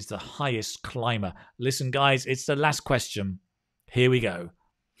Rafaela is the highest climber. Listen, guys, it's the last question. Here we go.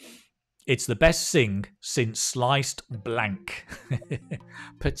 It's the best thing since sliced blank.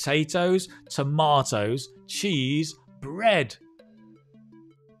 Potatoes, tomatoes, cheese, bread.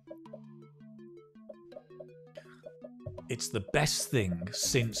 It's the best thing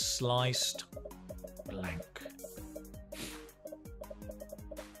since sliced blank.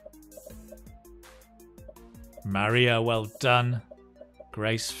 Maria, well done.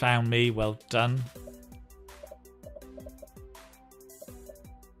 Grace found me, well done.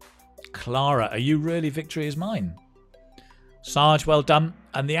 Clara, are you really victory is mine? Sarge, well done.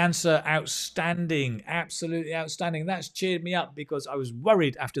 And the answer, outstanding. Absolutely outstanding. That's cheered me up because I was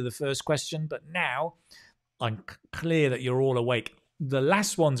worried after the first question, but now I'm clear that you're all awake. The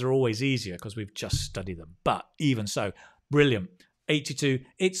last ones are always easier because we've just studied them. But even so, brilliant. 82,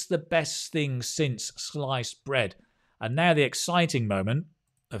 it's the best thing since sliced bread. And now the exciting moment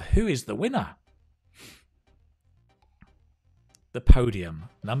of who is the winner. The podium,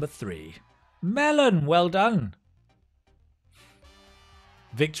 number 3. Melon, well done.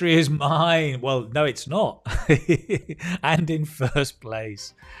 Victory is mine. Well, no, it's not. And in first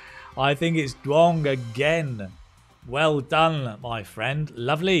place. I think it's Duong again. Well done, my friend.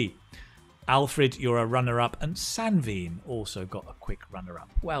 Lovely. Alfred, you're a runner-up. And Sanveen also got a quick runner-up.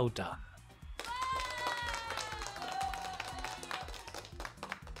 Well done.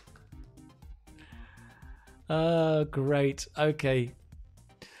 Great. Okay.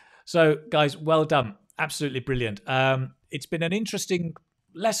 So, guys, well done. Absolutely brilliant. It's been an interesting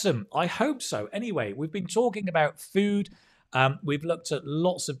lesson. I hope so. Anyway, we've been talking about food. We've looked at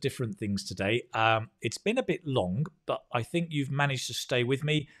lots of different things today. It's been a bit long, but I think you've managed to stay with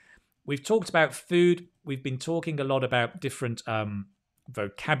me. We've talked about food. We've been talking a lot about different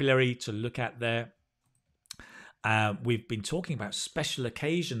vocabulary to look at there. We've been talking about special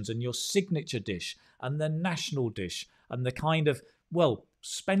occasions and your signature dish and the national dish and the kind of, well,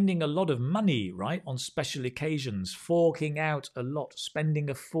 spending a lot of money, right, on special occasions, forking out a lot, spending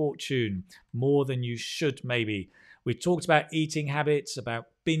a fortune, more than you should maybe. We've talked about eating habits, about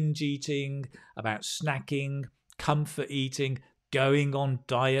binge eating, about snacking, comfort eating, going on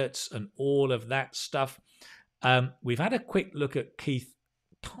diets and all of that stuff. We've had a quick look at Keith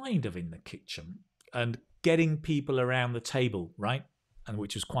kind of in the kitchen and getting people around the table, right? And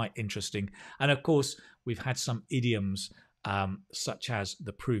which was quite interesting. And of course, we've had some idioms such as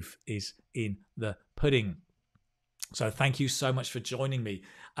the proof is in the pudding. So thank you so much for joining me.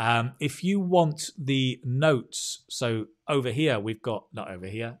 If you want the notes, so over here, we've got, not over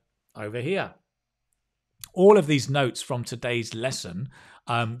here, over here. All of these notes from today's lesson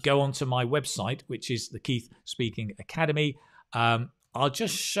go onto my website, which is the Keith Speaking Academy. I'll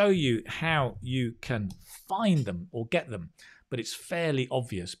just show you how you can find them or get them, but it's fairly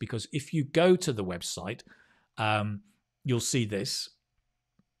obvious because if you go to the website, you'll see this.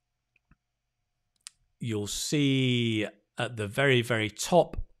 You'll see at the very, very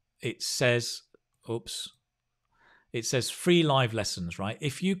top, it says, it says free live lessons, right?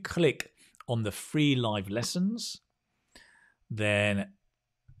 If you click on the free live lessons, then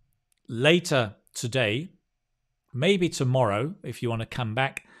later today, maybe tomorrow, if you want to come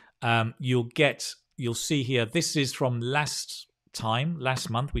back, you'll see here, this is from last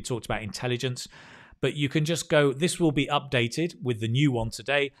month, we talked about intelligence, but you can just go, this will be updated with the new one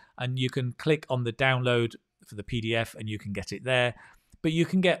today, and you can click on the download for the PDF and you can get it there. But you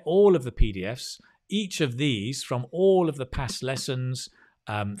can get all of the PDFs, each of these from all of the past lessons.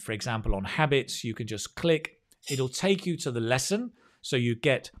 For example, on habits, you can just click, it'll take you to the lesson. So you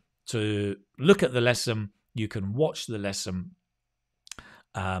get to look at the lesson, you can watch the lesson,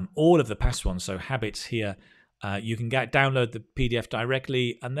 all of the past ones. So habits here, you can download the PDF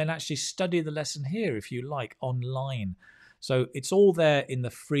directly and then actually study the lesson here if you like online. So it's all there in the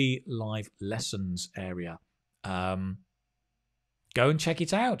free live lessons area. Go and check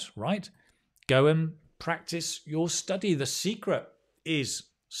it out, right? Go and practice your study. The secret is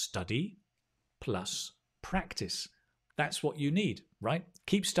study plus practice. That's what you need, right?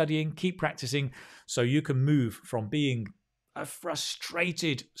 Keep studying, keep practicing so you can move from being a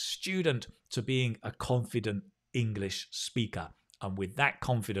frustrated student to being a confident English speaker. And with that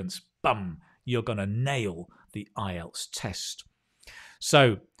confidence, bum, you're going to nail the IELTS test.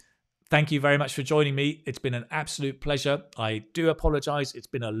 So thank you very much for joining me. It's been an absolute pleasure. I do apologize. It's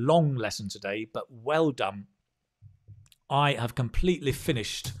been a long lesson today, but well done. I have completely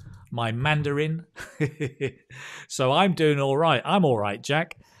finished my Mandarin. So I'm doing all right. I'm all right,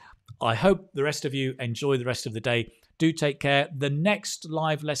 Jack. I hope the rest of you enjoy the rest of the day. Do take care. The next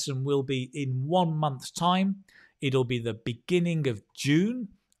live lesson will be in 1 month's time. It'll be the beginning of June,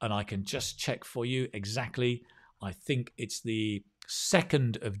 and I can just check for you exactly. I think it's the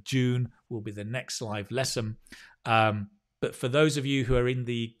 2nd of June will be the next live lesson. But for those of you who are in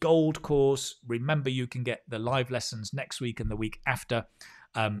the gold course, remember you can get the live lessons next week and the week after.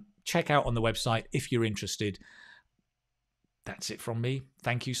 Check out on the website if you're interested. That's it from me.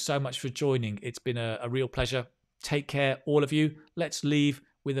 Thank you so much for joining. It's been a real pleasure. Take care, all of you. Let's leave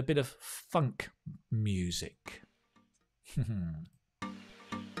with a bit of funk music.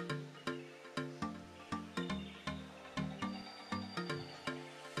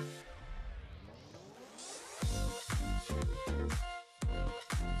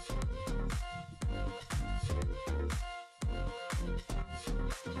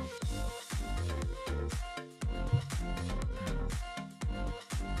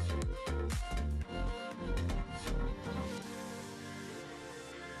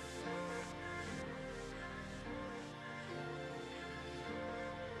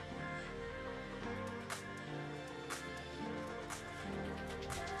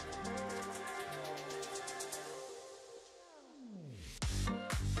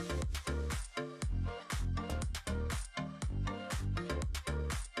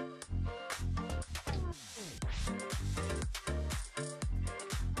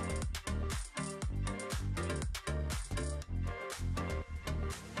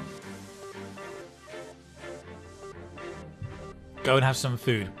 Go and have some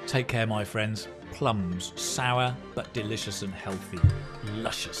food. Take care, my friends. Plums, sour but delicious and healthy.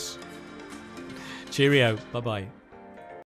 Luscious. Cheerio. Bye-bye.